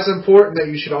why it's important that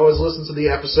you should always listen to the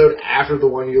episode after the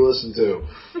one you listen to,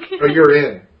 or you're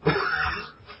in.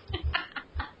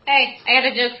 Hey, I got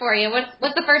a joke for you.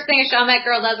 What's the first thing a Chalmette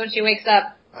girl does when she wakes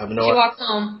up? She walks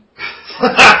home.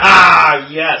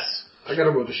 Yes. I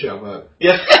gotta move to Chalmette.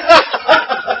 Yes.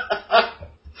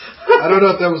 I don't know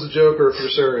if that was a joke or if you're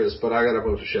serious, but I gotta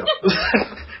move to Chalmette.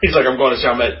 He's like, I'm going to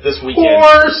Chalmette this weekend. Of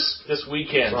course! This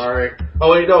weekend. Sorry.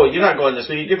 Oh, wait, no, you're not going this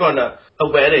weekend. You're going to a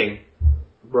wedding.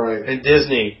 Right. In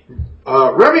Disney.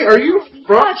 Remy, are you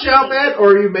from Chalmette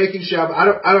or are you making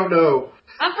Chalmette? I don't know.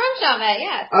 I'm from Chalmette,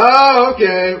 yes. Oh,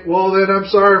 okay. Well, then I'm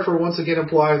sorry for once again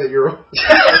implying that you're...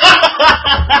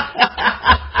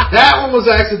 That one was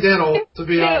accidental, to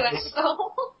be honest.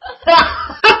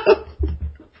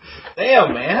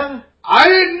 Damn, man. I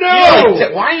didn't know!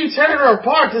 Why are you tearing her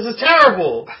apart? This is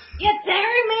terrible. You're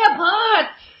tearing me apart!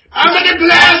 I'm in a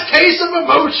glass case of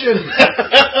emotion!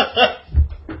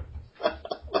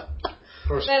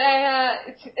 But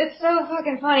it's so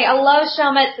fucking funny. I love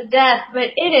Chalmette to death,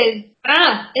 but it's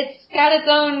got its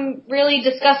own really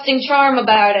disgusting charm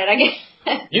about it, I guess.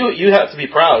 You have to be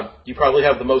proud. You probably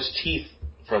have the most teeth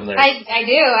from there. I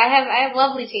do. I have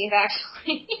lovely teeth,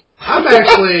 actually. I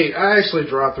actually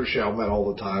drive through Chalmette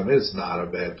all the time. It's not a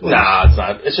bad place. Nah, it's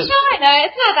not. It's just... No, I know.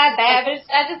 It's not that bad, but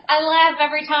I laugh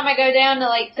every time I go down to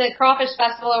Crawfish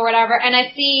Festival or whatever, and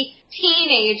I see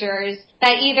teenagers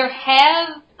that either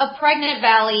have a pregnant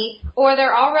belly or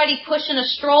they're already pushing a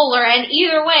stroller, and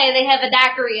either way, they have a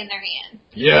daiquiri in their hand.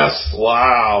 Yes.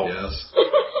 Wow. Yes.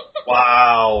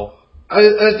 Wow.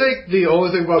 I think the only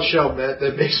thing about Chalmette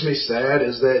that makes me sad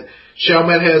is that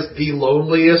Chalmette has the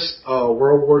loneliest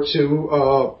World War II,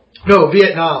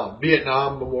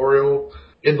 Vietnam Memorial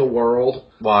in the world.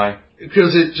 Why?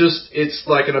 Because it's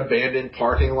like an abandoned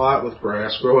parking lot with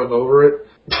grass growing over it.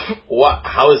 What?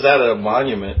 How is that a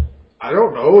monument? I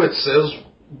don't know. It says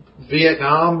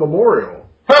Vietnam Memorial.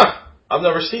 Huh. I've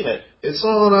never seen it. It's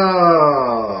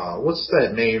on, what's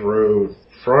that main road?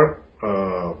 Paris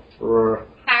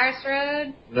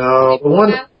Road? No, the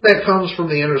one that comes from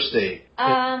the interstate.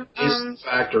 East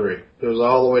Factory. Goes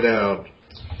all the way down.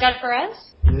 Judge Perez?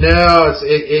 No,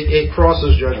 it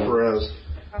crosses Judge Perez.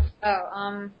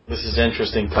 This is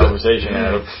interesting conversation,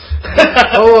 Adam.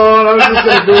 Hold on, I was just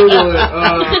going to Google it.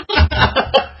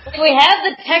 We have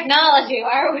the technology.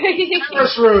 Why are we?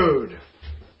 Paris Road.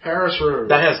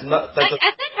 That has not. I said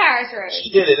Paris Road.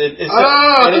 She did it.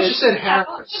 I thought you said I Harris.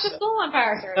 went to school on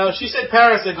Paris Road. No, she said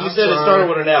Paris, and you said it started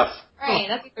with an F. Right,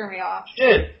 that's what threw me off. She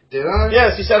did. Did I?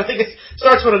 Yes, you said. I think it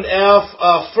starts with an F.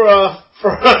 That's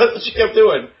what she kept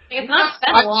doing. It's not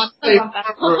federal.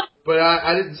 But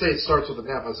I didn't say it starts with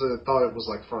an F. I said I thought it was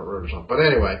like front road or something. But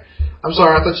anyway, I'm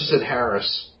sorry. I thought you said Harris.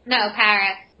 No,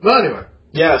 Paris. But anyway.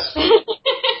 Yes.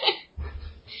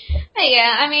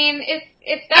 Yeah, I mean,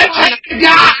 it's definitely.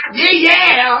 Yeah.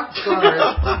 Sorry.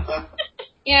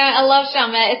 Yeah, I love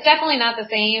Chalmette. It's definitely not the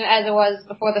same as it was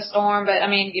before the storm, but I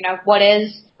mean, what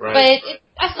is? Right. But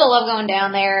I still love going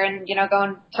down there and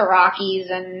going to Rockies,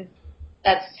 and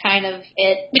that's kind of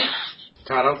it.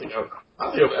 God, I don't think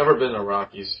I've ever been to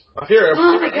Rockies. I hear.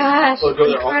 Oh my gosh, Go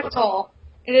there all the time. incredible!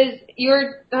 It is.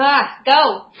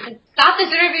 Go. Stop this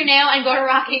interview now and go to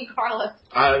Rocky and Carlos.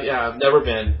 I've never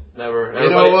been. Never. You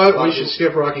know what? We should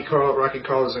skip Rocky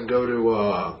Carlos and go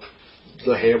to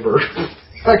the Hamburg.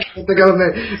 I can't think of the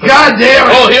name. God damn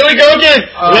it! Oh, here we go again.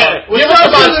 Give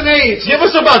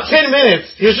us about 10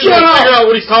 minutes. He's just trying to figure out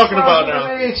what he's talking about now.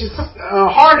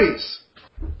 Hardee's.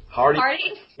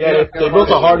 Hardee's? Yeah, they built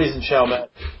a Hardee's in Chalmette.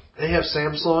 They have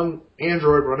Samsung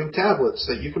Android running tablets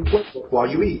that you can play with while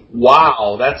you eat.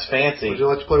 Wow, that's fancy. Would you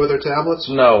like to play with their tablets?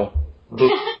 No.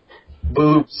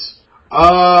 Boobs.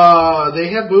 They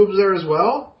have boobs there as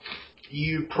well.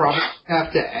 You probably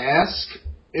have to ask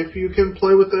if you can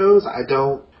play with those. I'm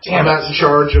not in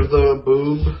charge of the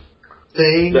boob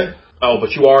thing.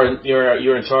 But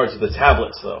you're in charge of the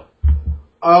tablets though.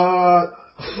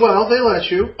 Well, they let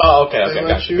you. Oh, okay,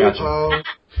 Gotcha.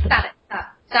 Stop it.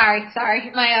 Stop.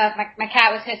 Sorry. My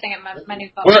cat was hissing at my new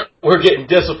phone. We're getting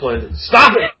disciplined.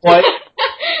 Stop it! What?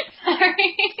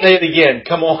 Sorry. Say it again.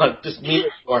 Come on. Just mean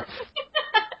it more.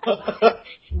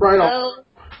 Right on. Oh,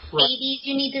 Hades,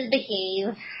 you need to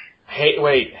behave.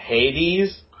 Wait,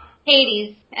 Hades?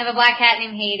 Hades. I have a black cat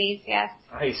named Hades, yes.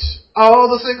 Nice. Oh,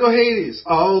 the single Hades.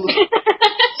 Oh,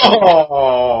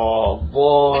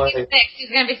 boy. He's 6. He's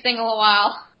going to be single a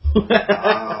while.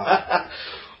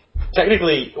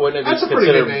 Technically, wouldn't it be That's a pretty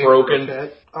good considered name broken? for a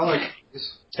pet. I like Hades.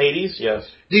 Hades, yes.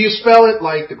 Do you spell it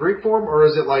like the Greek form, or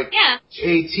is it like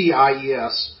Hades?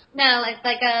 No, it's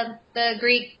like the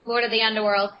Greek Lord of the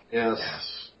Underworld. Yes.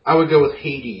 I would go with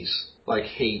Hades, like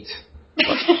hate.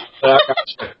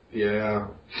 Yeah.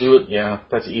 Yeah,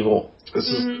 that's evil. This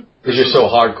is because you're so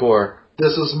hardcore.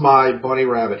 This is my bunny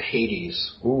rabbit,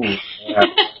 Hades. Ooh. Yeah.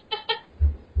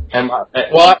 And look, I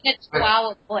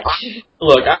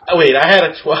had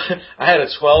a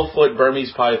 12-foot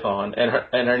Burmese python,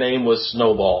 and her name was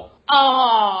Snowball.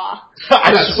 Aww.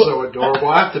 That's so adorable.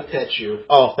 I have to pet you.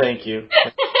 Oh, thank you.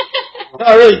 No,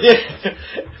 I really did.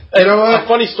 You know what? A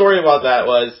funny story about that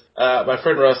was my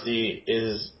friend Rusty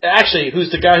who's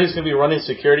the guy who's going to be running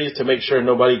security to make sure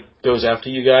nobody goes after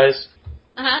you guys.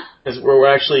 Because we're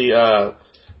actually,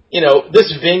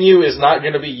 this venue is not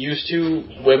going to be used to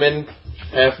women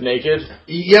half naked.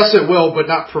 Yes, it will, but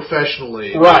not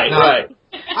professionally. Right.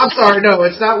 I'm sorry, no,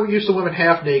 it's not used to women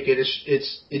half naked.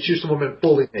 It's used to women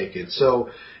fully naked. So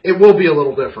it will be a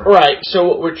little different. Right. So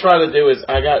what we're trying to do is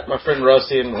I got my friend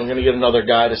Rusty, and I'm going to get another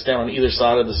guy to stand on either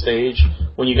side of the stage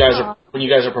when you guys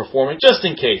are performing, just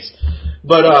in case.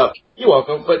 But you're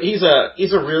welcome. But he's a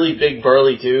really big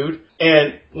burly dude.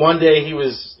 And one day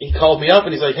he called me up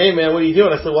and he's like, "Hey man, what are you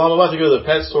doing?" I said, "Well, I'm about to go to the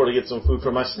pet store to get some food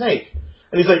for my snake."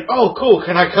 And he's like, "Oh, cool.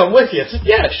 Can I come with you?" I said,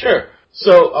 "Yeah, sure."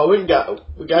 So we got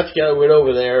together, went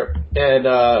over there, and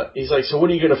he's like, "So what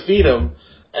are you going to feed him?"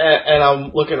 And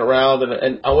I'm looking around,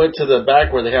 and I went to the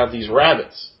back where they have these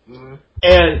rabbits. Mm-hmm.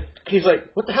 And he's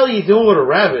like, "What the hell are you doing with a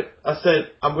rabbit?" I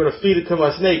said, "I'm going to feed it to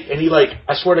my snake." And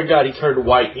I swear to God, he turned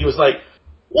white. He was like,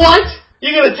 "What?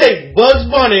 You're going to take Bugs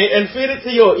Bunny and feed it to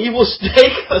your evil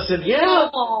snake?" I said, "Yeah."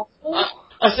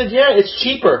 I said, "Yeah, it's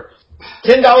cheaper.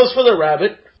 $10 for the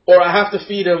rabbit, or I have to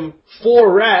feed him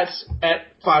 4 rats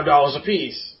at $5 a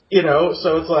piece."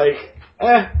 So it's like,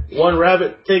 one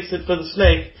rabbit takes it for the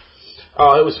snake.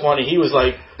 Oh, it was funny. He was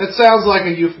like... That sounds like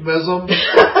a euphemism.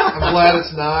 I'm glad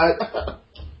it's not.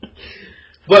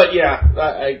 But yeah,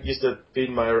 I used to feed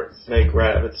my snake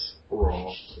rabbits.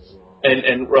 Wrong.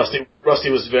 And Rusty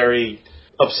was very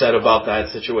upset about that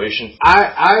situation.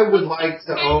 I would like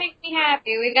to That own. makes me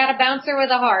happy. We've got a bouncer with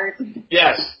a heart.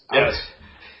 Yes.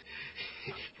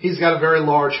 He's got a very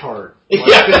large heart. Like,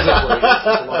 Yeah. physically,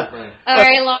 he's a large man. A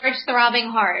very large, throbbing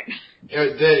heart. Yeah,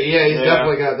 he's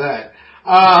definitely got that.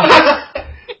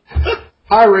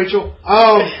 Hi, Rachel.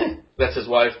 That's his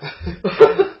wife.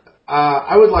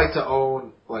 I would like to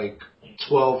own like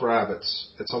 12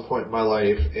 rabbits at some point in my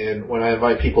life, and when I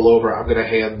invite people over, I'm going to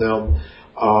hand them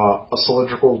a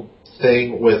cylindrical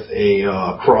thing with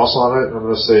a cross on it. I'm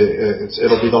going to say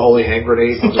it'll be the holy hand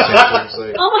grenade. I'll just hand it to them and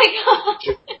say, Oh my god!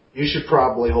 you should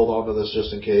probably hold on to this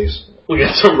just in case. We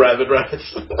got some rabid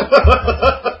rabbits.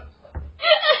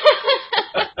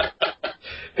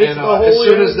 And as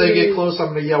soon as they get close,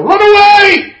 I'm going to yell, "Run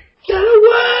away! Get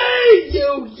away,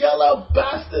 you yellow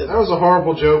bastard!" That was a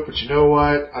horrible joke, but you know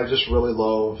what? I just really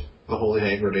love the holy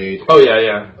hand grenade. Oh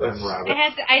yeah. And rabbit.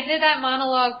 I did that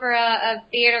monologue for a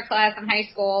theater class in high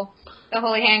school. The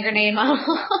holy hand grenade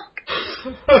monologue.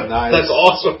 Nice. That's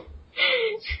awesome.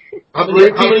 How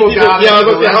Three people got it. Yeah,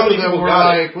 The how rest many of them people were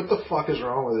got it? like, "What the fuck is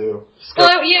wrong with you?"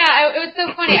 Well, yeah, it was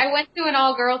so funny. I went to an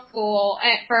all-girls school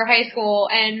for high school,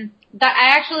 and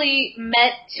I actually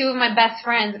met two of my best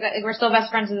friends. We're still best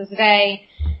friends to this day.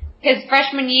 His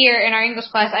freshman year in our English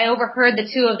class, I overheard the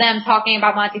two of them talking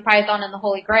about Monty Python and the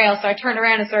Holy Grail, so I turned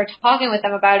around and started talking with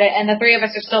them about it, and the three of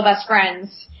us are still best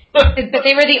friends. But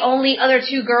they were the only other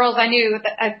two girls I knew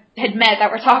that I had met that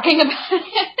were talking about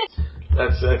it.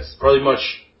 That's probably much,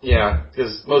 yeah,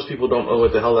 because most people don't know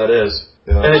what the hell that is.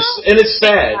 Yeah. And it's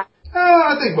sad.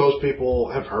 I think most people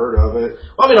have heard of it.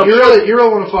 I mean, you really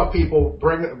want to fuck people?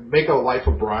 Make a Life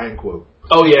of Brian quote.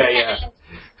 Oh yeah.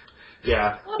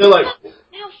 Yeah. They're like,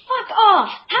 now fuck off.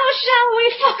 How shall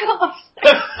we fuck off?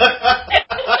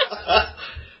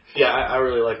 yeah, I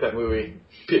really like that movie.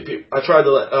 I tried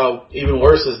to even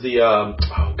worse is the oh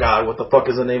god, what the fuck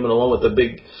is the name of the one with the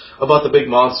big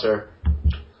monster?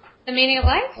 The Meaning of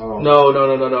Life? Oh.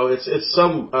 No. It's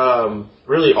some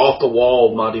really off the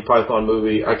wall Monty Python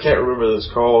movie. I can't remember what it's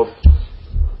called.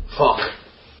 Fuck.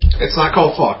 It's not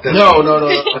called fuck. That's No.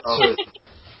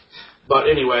 But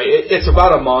anyway, it's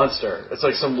about a monster. It's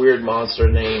like some weird monster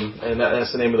name, and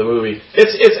that's the name of the movie.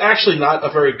 It's actually not a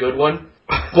very good one,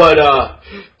 but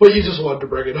you just wanted to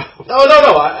bring it up. No.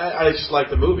 I just like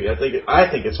the movie. I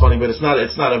think it's funny, but it's not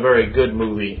a very good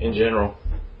movie in general.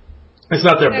 It's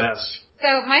not their best.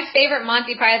 So my favorite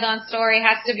Monty Python story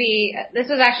has to be, this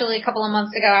was actually a couple of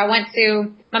months ago. I went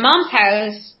to my mom's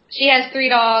house. She has 3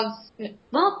 dogs.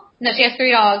 Well, no, she has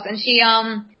 3 dogs, and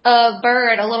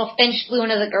a little finch flew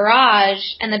into the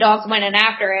garage, and the dogs went in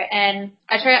after it, and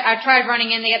I tried running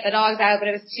in to get the dogs out, but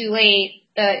it was too late.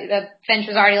 The finch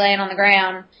was already laying on the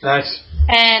ground. Nice.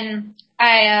 And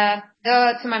I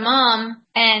go to my mom,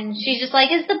 and she's just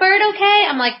like, "Is the bird okay?"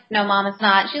 I'm like, "No, Mom, it's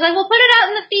not." She's like, "Well, put it out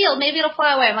in the field. Maybe it'll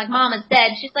fly away." I'm like, "Mom, it's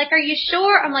dead." She's like, "Are you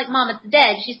sure?" I'm like, "Mom, it's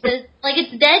dead." She says, "Like,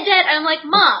 it's dead? I'm like,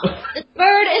 "Mom, this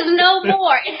bird is no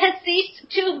more. It has ceased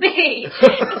to be."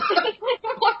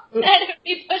 That it would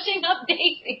be pushing up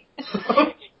Daisy.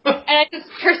 And I just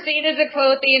proceeded to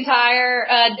quote the entire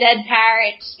dead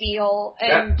parrot spiel,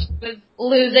 and she was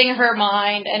losing her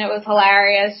mind, and it was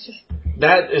hilarious.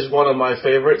 That is one of my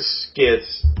favorite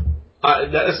skits.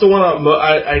 That's the one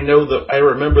I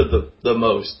remember the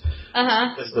most.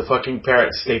 Is the fucking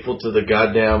parrot stapled to the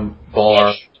goddamn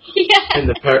bar. Yeah. And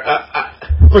the parrot.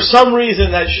 For some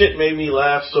reason, that shit made me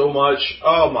laugh so much.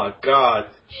 Oh my god.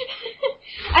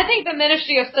 I think the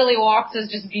Ministry of Silly Walks is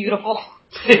just beautiful.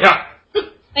 Yeah.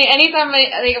 Like, anytime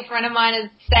a friend of mine is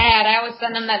sad, I always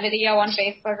send them that video on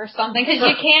Facebook or something, because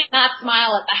you can't not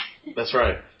smile at that. That's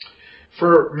right.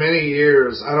 For many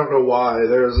years, I don't know why,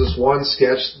 there was this one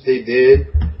sketch they did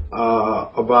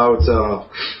about,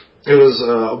 it was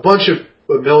a bunch of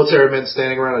military men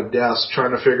standing around a desk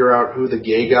trying to figure out who the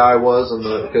gay guy was,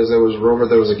 because there was rumored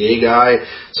there was a gay guy.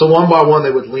 So one by one,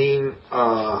 they would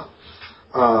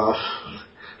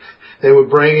they would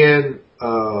bring in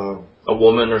a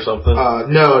woman or something.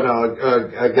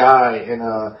 A guy, and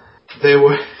they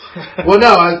would. Well,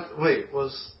 no,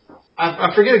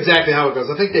 I forget exactly how it goes.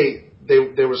 I think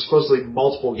there were supposedly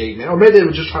multiple gay men, or maybe they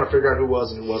were just trying to figure out who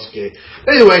was and who wasn't gay.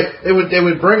 Anyway, they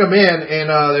would bring them in, and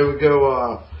they would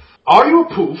go, "Are you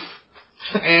a poof?"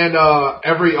 And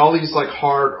all these like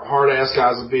hard ass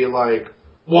guys would be like,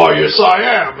 "Why, yes I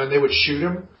am," and they would shoot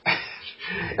him.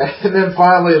 And then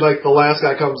finally, like, the last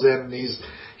guy comes in, and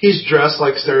he's dressed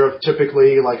like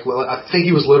stereotypically, like, I think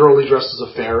he was literally dressed as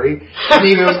a fairy. And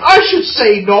he goes, "I should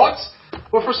say not."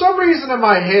 But for some reason in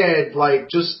my head, like,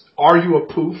 just, "Are you a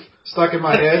poof?" stuck in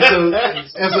my head. So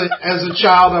as a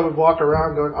child, I would walk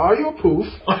around going, "Are you a poof?"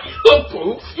 Are you a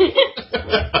poof?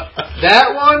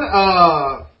 That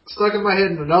one stuck in my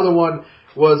head, and another one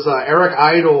was Eric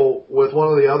Idle with one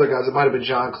of the other guys. It might have been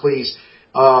John Cleese,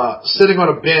 sitting on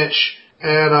a bench,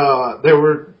 and they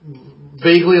were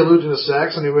vaguely alluding to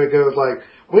sex, and he would go like,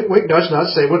 "Wink, wink, nudge,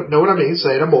 nudge. Know what I mean?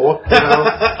 Say no more." You know?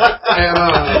 And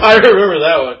I remember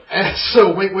that one. And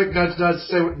so wink, wink, nudge, nudge.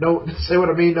 Say what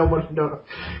I mean. No one, no.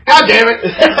 God damn it!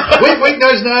 Wink, wink,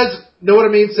 nudge, nudge. Know what I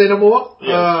mean? Say no more.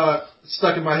 Yes.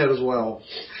 Stuck in my head as well.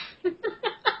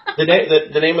 The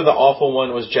name of the awful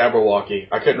one was Jabberwocky.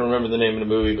 I couldn't remember the name of the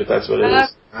movie, but that's what it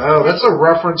is. Oh, that's a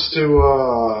reference to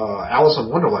Alice in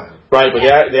Wonderland. Right, but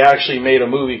they actually made a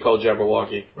movie called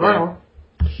Jabberwocky. Right on.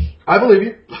 I believe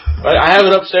you. I have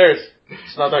it upstairs.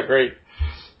 It's not that great.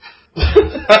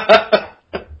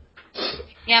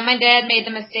 Yeah, my dad made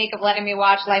the mistake of letting me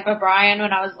watch Life of Brian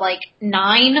when I was like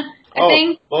 9, I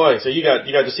think. Oh boy, so you got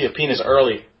to see a penis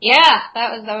early. Yeah,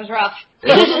 that was rough. It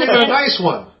wasn't even a nice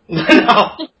one.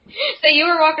 No. So you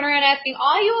were walking around asking,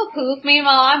 "Are you a poof?"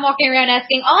 Meanwhile, I'm walking around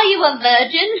asking, "Are you a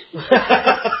virgin?"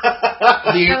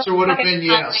 The answer would have been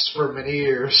yes for many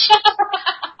years.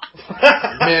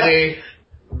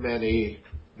 Many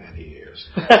years.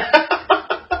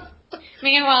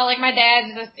 Meanwhile, like my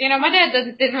dad just, my dad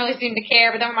didn't really seem to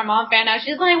care, but then when my mom found out,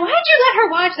 she's like, "Why'd you let her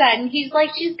watch that?" And he's like,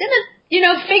 "She's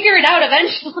gonna, figure it out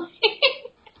eventually."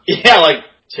 Yeah, like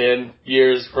 10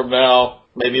 years from now,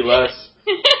 maybe less.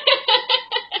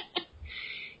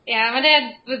 Yeah, my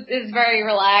dad is very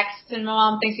relaxed, and my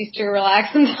mom thinks he's too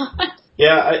relaxed sometimes.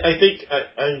 Yeah, I think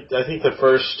the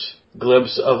first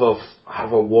glimpse of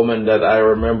a woman that I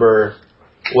remember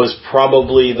was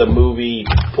probably the movie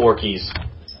Porky's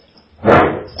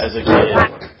as a kid.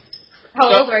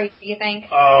 How old were you, do you think?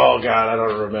 Oh God, I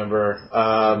don't remember.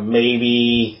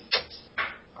 Maybe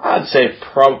I'd say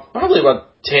probably about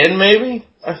 10, maybe.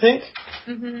 I think.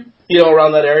 Mm-hmm.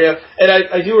 Around that area. And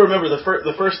I do remember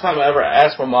the first time I ever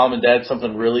asked my mom and dad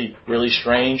something really, really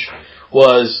strange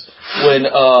was when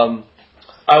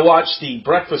I watched The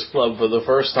Breakfast Club for the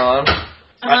first time.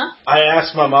 Uh-huh. I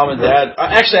asked my mom and dad,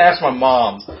 I actually asked my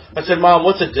mom, I said, "Mom,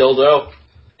 what's a dildo?"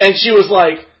 And she was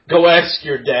like, "Go ask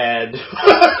your dad."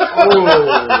 Oh,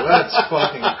 that's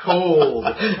fucking cold.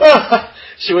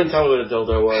 She wouldn't tell me what a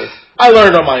dildo was. I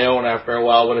learned on my own after a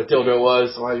while what a dildo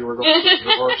was. While you were going through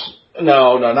the drawers?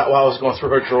 No, not while I was going through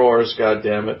her drawers. God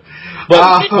damn it!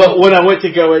 But when I went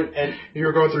to go in and you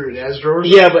were going through your dad's drawers?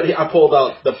 Yeah, but I pulled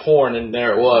out the porn and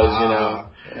there it was.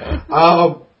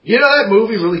 Yeah. That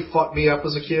movie really fucked me up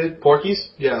as a kid.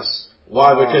 Porky's? Yes.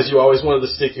 Why? Because you always wanted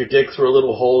to stick your dick through a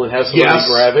little hole and have somebody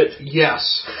grab it?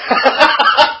 Yes.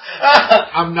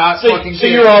 I'm not fucking kidding. So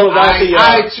you're all about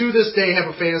I, to this day,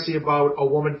 have a fantasy about a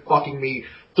woman fucking me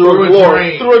through a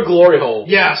glory hole.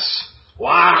 Yes.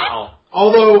 Wow.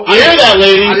 Although you hear that,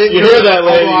 ladies? You hear that,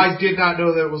 ladies? Although I did not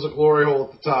know that it was a glory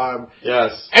hole at the time.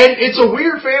 Yes. And it's a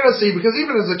weird fantasy because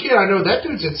even as a kid, I know that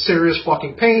dude's in serious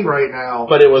fucking pain right now.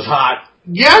 But it was hot.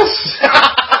 Yes.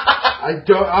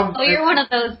 You're one of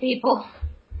those people.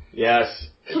 Yes.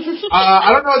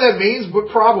 I don't know what that means, but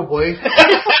probably.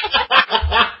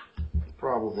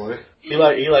 Probably. He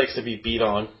likes to be beat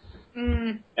on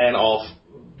and off.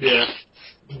 Yeah.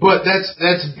 But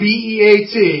that's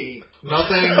BEAT.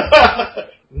 Nothing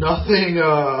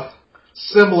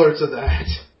similar to that.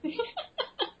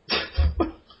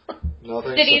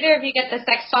 Nothing. Did either of you get the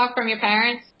sex talk from your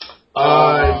parents?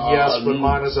 Yes, but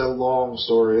mine is a long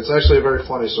story. It's actually a very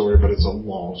funny story, but it's a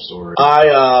long story.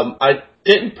 I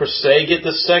didn't per se get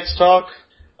the sex talk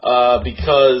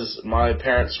because my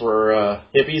parents were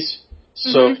hippies.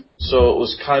 So it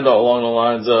was kind of along the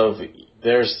lines of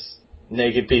there's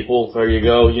naked people, there you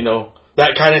go,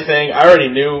 that kind of thing. I already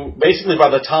knew basically by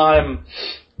the time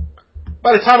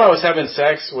I was having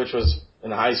sex, which was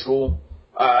in high school,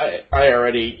 I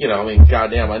already,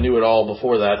 goddamn, I knew it all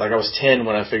before that. Like I was 10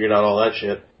 when I figured out all that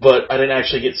shit. But I didn't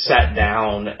actually get sat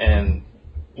down and,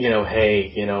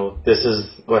 hey, this is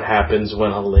what happens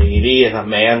when a lady and a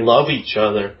man love each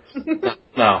other.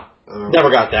 No, never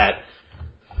got that.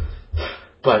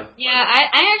 But yeah,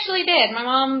 I actually did. My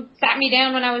mom sat me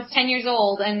down when I was 10 years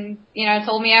old and,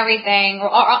 told me everything. Or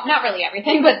not really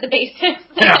everything, but the basics.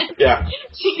 Yeah.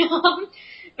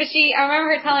 But I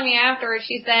remember her telling me afterwards,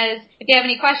 she says, "If you have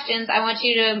any questions, I want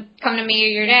you to come to me or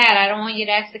your dad. I don't want you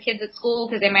to ask the kids at school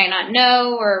because they might not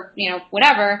know or,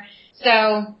 whatever." So,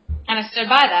 and I stood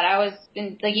by that. I was,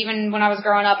 even when I was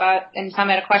growing up, anytime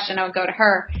I had a question, I would go to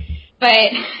her.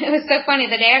 But it was so funny.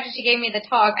 The day after she gave me the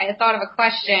talk, I had thought of a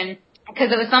question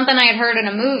because it was something I had heard in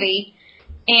a movie.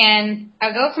 And I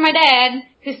would go up to my dad,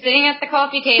 who's sitting at the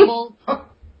coffee table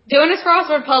doing his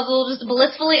crossword puzzle, just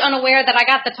blissfully unaware that I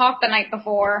got the talk the night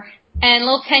before. And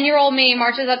little 10-year-old me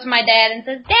marches up to my dad and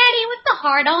says, "Daddy, what's the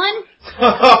heart on?"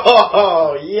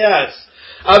 Oh, yes.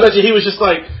 I bet you he was just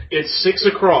like, it's 6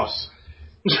 across.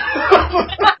 You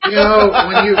know,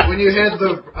 when you had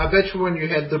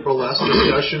the burlesque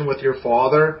discussion with your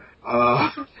father,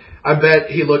 I bet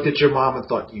he looked at your mom and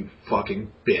thought, "You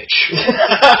fucking bitch."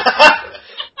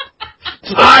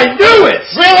 I knew it!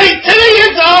 Really? 10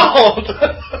 years old!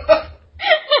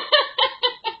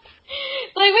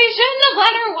 Like, we shouldn't have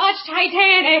let her watch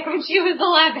Titanic when she was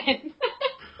 11.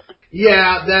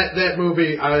 Yeah, that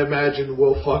movie, I imagine,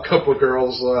 will fuck up a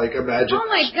girl's, like, imagination. Oh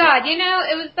my god, you know,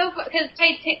 it was so, because,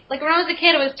 like, when I was a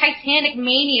kid, it was Titanic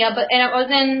Mania, and it was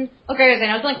in, what grade was I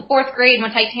in? I was in, like, 4th grade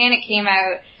when Titanic came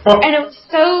out. And it was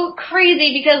so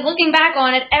crazy, because looking back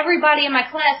on it, everybody in my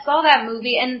class saw that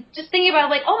movie, and just thinking about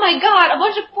it, like, oh my god, a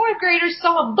bunch of 4th graders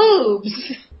saw boobs.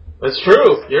 That's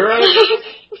true. You're right.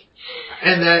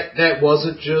 And that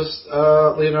wasn't just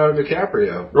Leonardo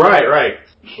DiCaprio. Right.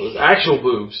 It was actual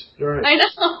boobs. Right. I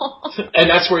know. And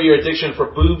that's where your addiction for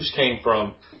boobs came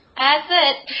from. That's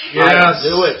it. Yes. I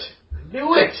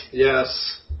knew it.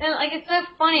 Yes. And, like, it's so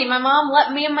funny. My mom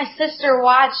let me and my sister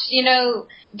watch, you know,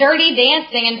 Dirty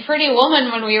Dancing and Pretty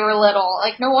Woman when we were little.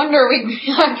 Like, no wonder we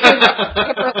became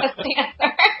a burlesque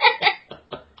dancer.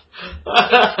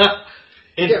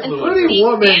 Yeah, Pretty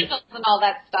Woman. And all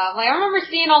that stuff. Like, I remember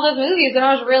seeing all those movies when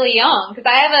I was really young. Because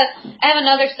I have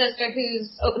another sister who's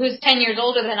 10 years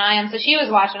older than I am, so she was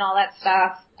watching all that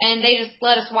stuff. And they just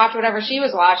let us watch whatever she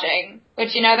was watching.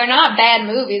 Which, you know, they're not bad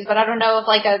movies, but I don't know if,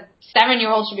 like, a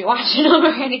 7-year-old should be watching them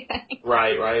or anything.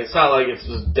 Right. It's not like it's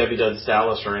just Debbie Does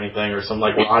Dallas or anything, or some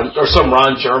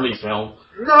Ron Jeremy film.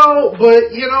 No,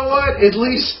 but you know what? At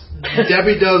least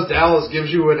Debbie Does Dallas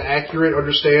gives you an accurate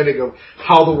understanding of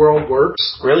how the world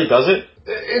works. Really, does it?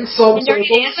 In some And Dirty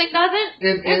circles. Dancing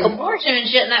doesn't? There's abortion and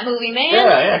shit in that movie, man.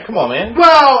 Yeah, come on, man.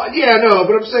 Well, yeah, no,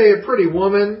 but I'm saying Pretty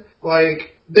Woman,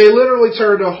 like, they literally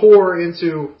turned a whore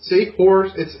into, whore,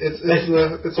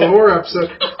 it's a horror episode.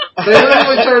 They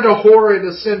literally turned a whore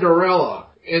into Cinderella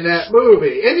in that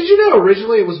movie. And did you know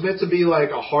originally it was meant to be like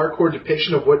a hardcore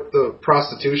depiction of what the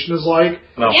prostitution is like?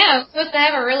 No. Yeah, it was supposed to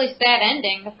have a really sad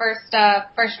ending, the first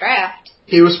draft.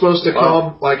 He was supposed to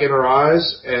come, like, in her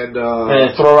eyes and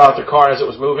throw her out the car as it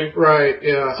was moving? Right,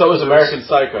 yeah. So it was American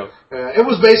Psycho. It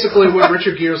was basically what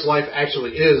Richard Gere's life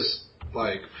actually is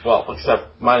like. Well,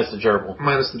 except minus the gerbil.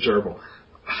 Minus the gerbil.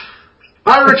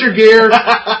 Hi, Richard Gere!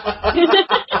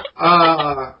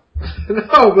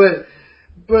 No,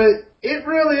 but it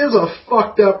really is a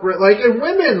fucked up, like, and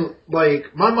women,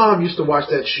 like, my mom used to watch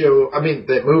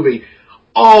that movie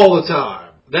all the time.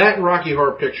 That and Rocky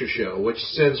Horror Picture Show, which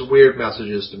sends weird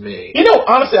messages to me. You know,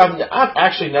 honestly, I've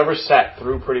actually never sat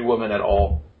through Pretty Woman at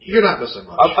all. You're not missing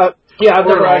much. I've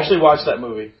never actually watched that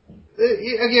movie.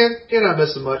 Again, you're not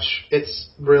missing much. It's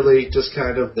really just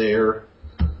kind of there.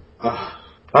 I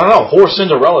don't know. Whore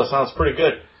Cinderella sounds pretty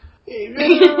good.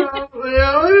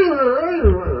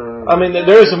 I mean,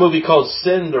 there is a movie called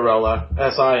Cinderella,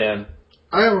 S-I-N.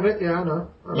 I own it, yeah, I know.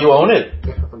 You own it?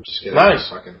 Yeah, I'm just kidding. Nice.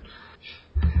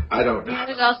 I don't know.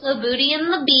 There's also Booty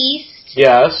and the Beast.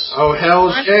 Yes. Oh,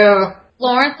 hell yeah.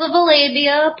 Lawrence of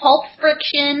Arabia, Pulp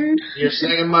Friction. You're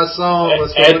singing my song.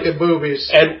 Let's go look at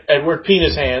boobies. Edward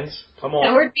Penis Hands. Come on.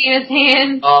 Edward Penis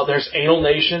Hands. There's Anal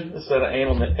Nation instead of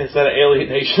Alien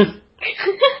Nation.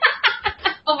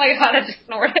 Oh my god, I just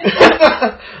snorted.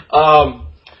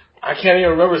 I can't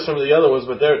even remember some of the other ones,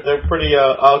 but they're pretty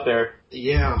out there.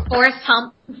 Yeah. Forrest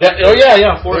Hump.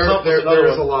 Yeah. Forrest Hump.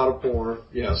 There's a lot of porn.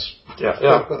 Yes. Yeah.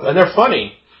 And they're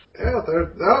funny. Yeah,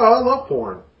 I love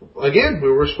porn. Again,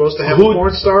 we were supposed to have a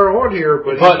porn star on here,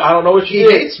 but I don't know what you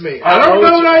did. He hates me. I don't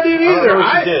know what I did either. I don't know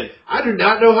what you did. I do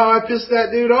not know how I pissed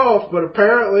that dude off, but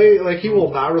apparently, like, he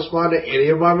will not respond to any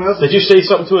of my messages. Did you say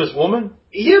something to his woman?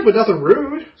 Yeah, but nothing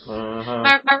rude. Uh-huh.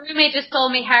 My roommate just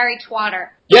told me Harry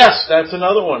Twatter. Yes, that's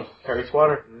another one. Harry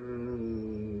Twatter.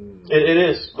 It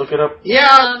is. Look it up. Yeah,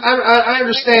 I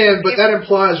understand, but that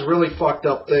implies really fucked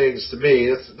up things to me.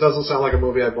 It doesn't sound like a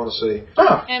movie I'd want to see.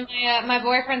 Oh. And my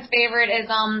boyfriend's favorite is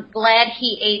Glad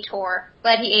He Ate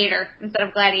Her instead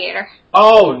of Gladiator.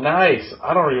 Oh, nice.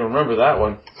 I don't even remember that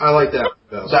one. I like that one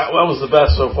best. That was the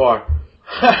best so far.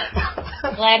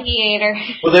 Glad He Ate Her.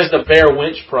 Well, there's the Bear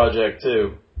Winch Project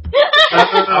too.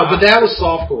 But that was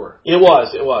softcore. It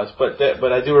was, but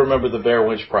I do remember the Bear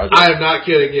Winch Project. I am not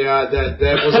kidding. Yeah, that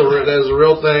was a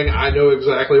real thing. I know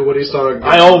exactly what he's talking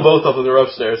about. I own both of them. They're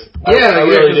upstairs. I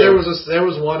really do. There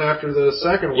was one after the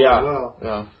second one as well.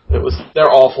 Yeah,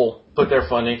 they're awful, but they're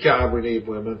funny. God, we need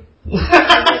women.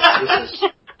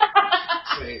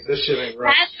 This shit ain't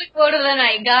right. That's the quote of the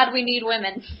night. God, we need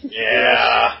women.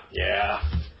 Yeah.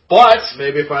 But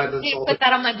Maybe if I had You insulted... put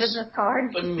that on my business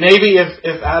card. maybe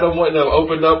if Adam wouldn't have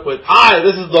opened up with, "Hi,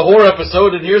 this is the horror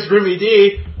episode, and here's Remy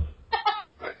D."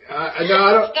 No,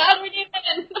 I don't... God, we need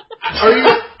women.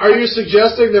 Are you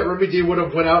suggesting that Remy D would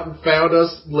have went out and found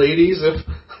us ladies if...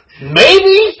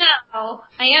 Maybe? No,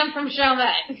 I am from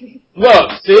Showmet.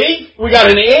 Look, see? We got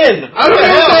an in. I don't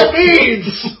know what that means!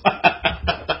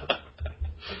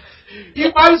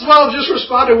 You might as well have just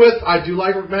responded with, "I do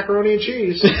like macaroni and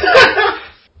cheese."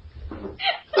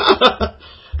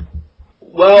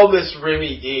 Well, Miss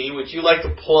Remy D, would you like to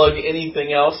plug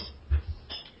anything else?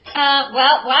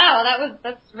 Well, wow,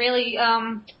 that's really,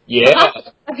 Yeah.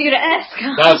 thoughtful of you to ask.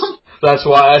 That's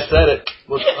why I said it.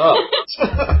 What's up?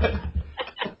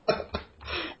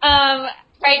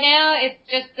 Right now, it's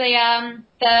just the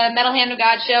Metal Hand of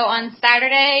God show on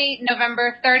Saturday,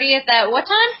 November 30th at what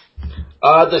time?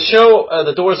 The show,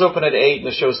 the doors open at 8 and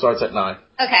the show starts at 9.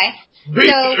 Okay.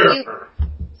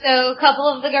 So a couple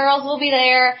of the girls will be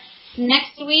there.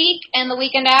 Next week and the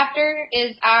weekend after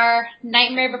is our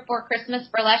Nightmare Before Christmas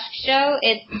burlesque show.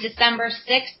 It's December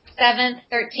 6th, 7th,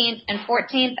 13th, and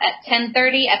 14th at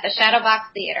 10:30 at the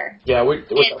Shadowbox Theater. Yeah, we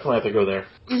definitely have to go there.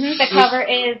 The cover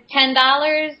is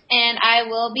 $10, and I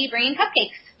will be bringing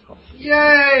cupcakes.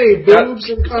 Yay! Boobs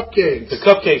and cupcakes. The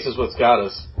cupcakes is what's got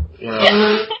us. You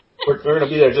know, we're going to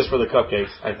be there just for the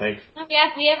cupcakes, I think.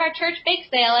 Yeah, we have our church bake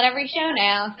sale at every show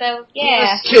now, so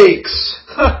yeah. Yes, cakes.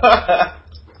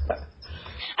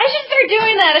 I should start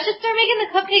doing that. I should start making the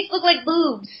cupcakes look like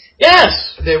boobs.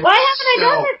 Yes! Why haven't I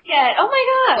done this yet? Oh my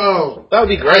god. Oh, that would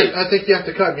be great. I think you have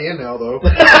to cut me in now, though.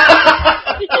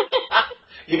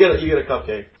 You get a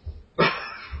cupcake.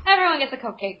 Everyone gets a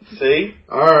cupcake. See?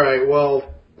 All right, well,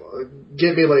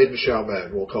 get me laid in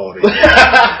Chalmette. We'll call it.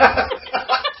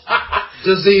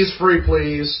 Disease free,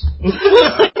 please.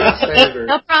 Standard.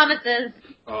 No promises.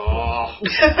 Oh.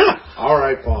 All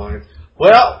right, fine.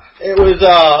 Well, it was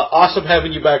awesome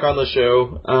having you back on the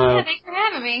show. Yeah, thanks for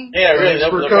having me. Yeah, really.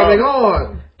 Thanks for coming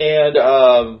on. And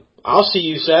I'll see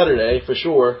you Saturday for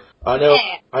sure. I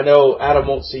know Adam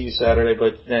won't see you Saturday,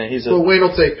 but Well, Wayne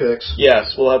will take pics.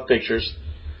 Yes, we'll have pictures.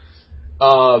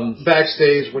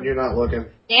 Backstage when you're not looking.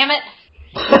 Damn it.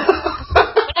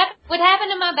 What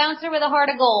happened to my bouncer with a heart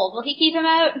of gold? Will he keep him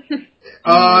out?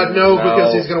 No,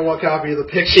 because he's going to want a copy of the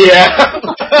picture. Yeah.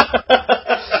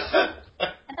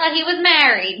 I thought he was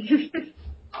married. She'll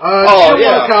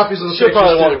want copies of the She'll pictures,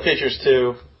 probably want pictures,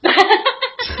 too.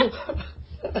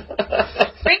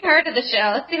 Bring her to the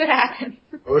show. Let's see what happens.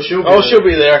 Oh, she'll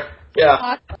be there. Yeah.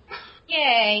 Awesome.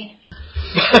 Yay.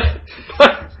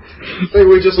 Hey,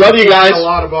 we just love you guys. A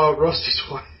lot about Rusty's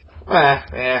wife.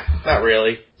 Not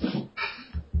really.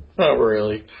 Not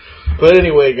really. But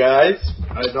anyway, guys.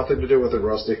 I had nothing to do with it,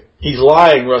 Rusty. He's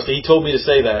lying, Rusty. He told me to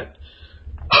say that.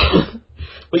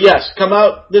 But yes, come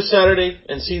out this Saturday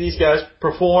and see these guys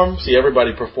perform. See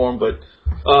everybody perform, but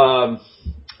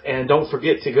and don't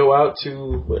forget to go out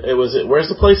to where's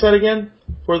the place at again?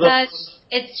 For the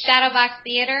it's Shadowbox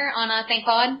Theater on St.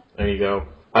 Claude. There you go.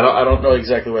 I don't know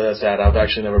exactly where that's at. I've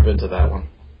actually never been to that one.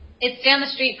 It's down the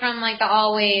street from like the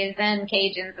Always and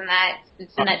Cajuns and that.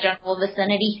 It's in that general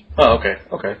vicinity. Oh,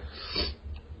 okay.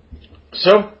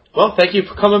 So, well, thank you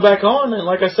for coming back on, and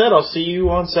like I said, I'll see you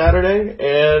on Saturday,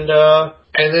 and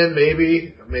then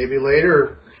maybe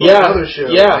later. Another show.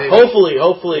 Yeah, maybe. hopefully.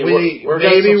 You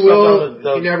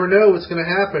never know what's going to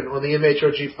happen on the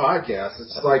MHOG podcast.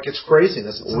 It's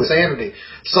craziness. It's insanity.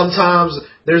 Sometimes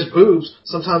there's boobs.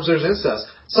 Sometimes there's incest.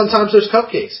 Sometimes there's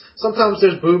cupcakes. Sometimes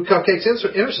there's boob cupcakes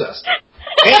incest.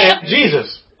 And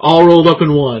Jesus, all rolled up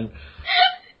in one.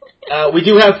 We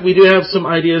do have some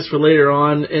ideas for later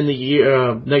on in the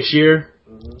year, next year.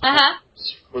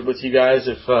 With you guys,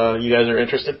 if you guys are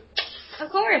interested. Of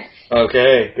course.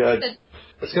 Okay, good.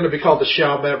 It's going to be called the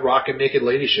Chalmette Rockin' Naked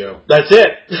Lady Show. That's it.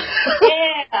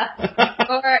 Yeah.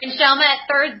 Or in Chalmette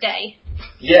Thursday.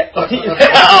 Yeah.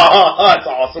 Oh, that's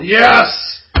awesome.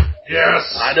 Yes.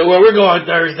 I know where we're going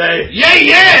Thursday.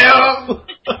 Yeah.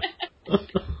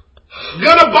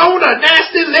 Gonna bone a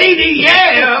nasty lady,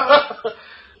 yeah.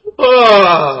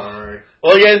 Sorry.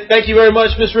 Well, again, thank you very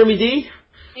much, Miss Remy D.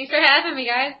 Thanks for having me,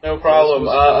 guys. No problem.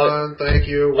 This was fun. Thank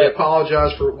you. We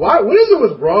apologize for... What is it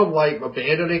with Rum,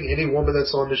 abandoning any woman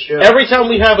that's on the show? Every time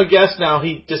we have a guest now,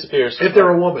 he disappears. If they're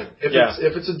a woman. If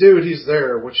it's a dude, he's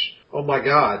there, which, oh my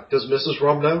God. Does Mrs.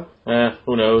 Rum know?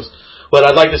 Who knows? But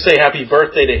I'd like to say happy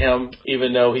birthday to him,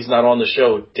 even though he's not on the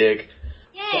show, Dick.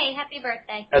 Yay, happy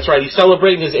birthday. That's right. He's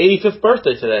celebrating his 85th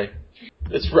birthday today.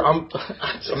 It's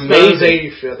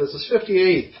amazing. His 85th. This is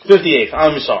 58th. 58th.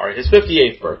 I'm sorry. His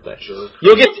 58th birthday. Sure.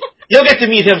 You'll get to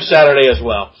meet him Saturday as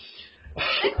well.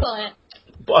 Excellent.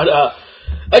 But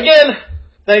again,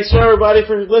 thanks to everybody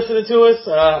for listening to us.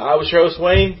 I was your host,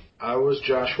 Wayne. I was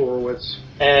Josh Horowitz.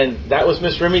 And that was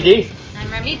Miss Remy D.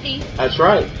 I'm Remy C. That's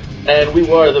right. And we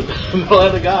were the Metal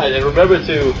and the Guys. And remember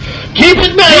to keep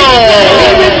it metal!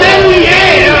 Keep it metal,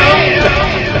 yeah!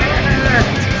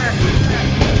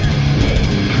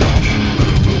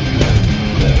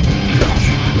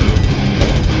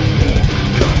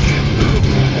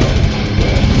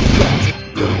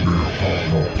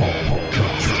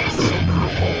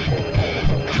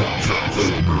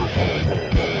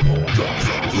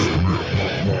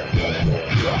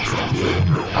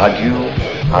 Adieu,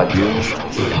 adieu,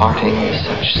 parting is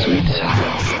such sweet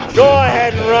sorrow. Go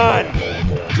ahead and run.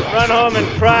 Run home and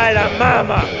cry to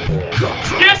mama.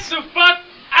 Get the fuck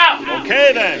out.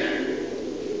 Okay then.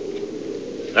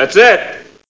 That's it.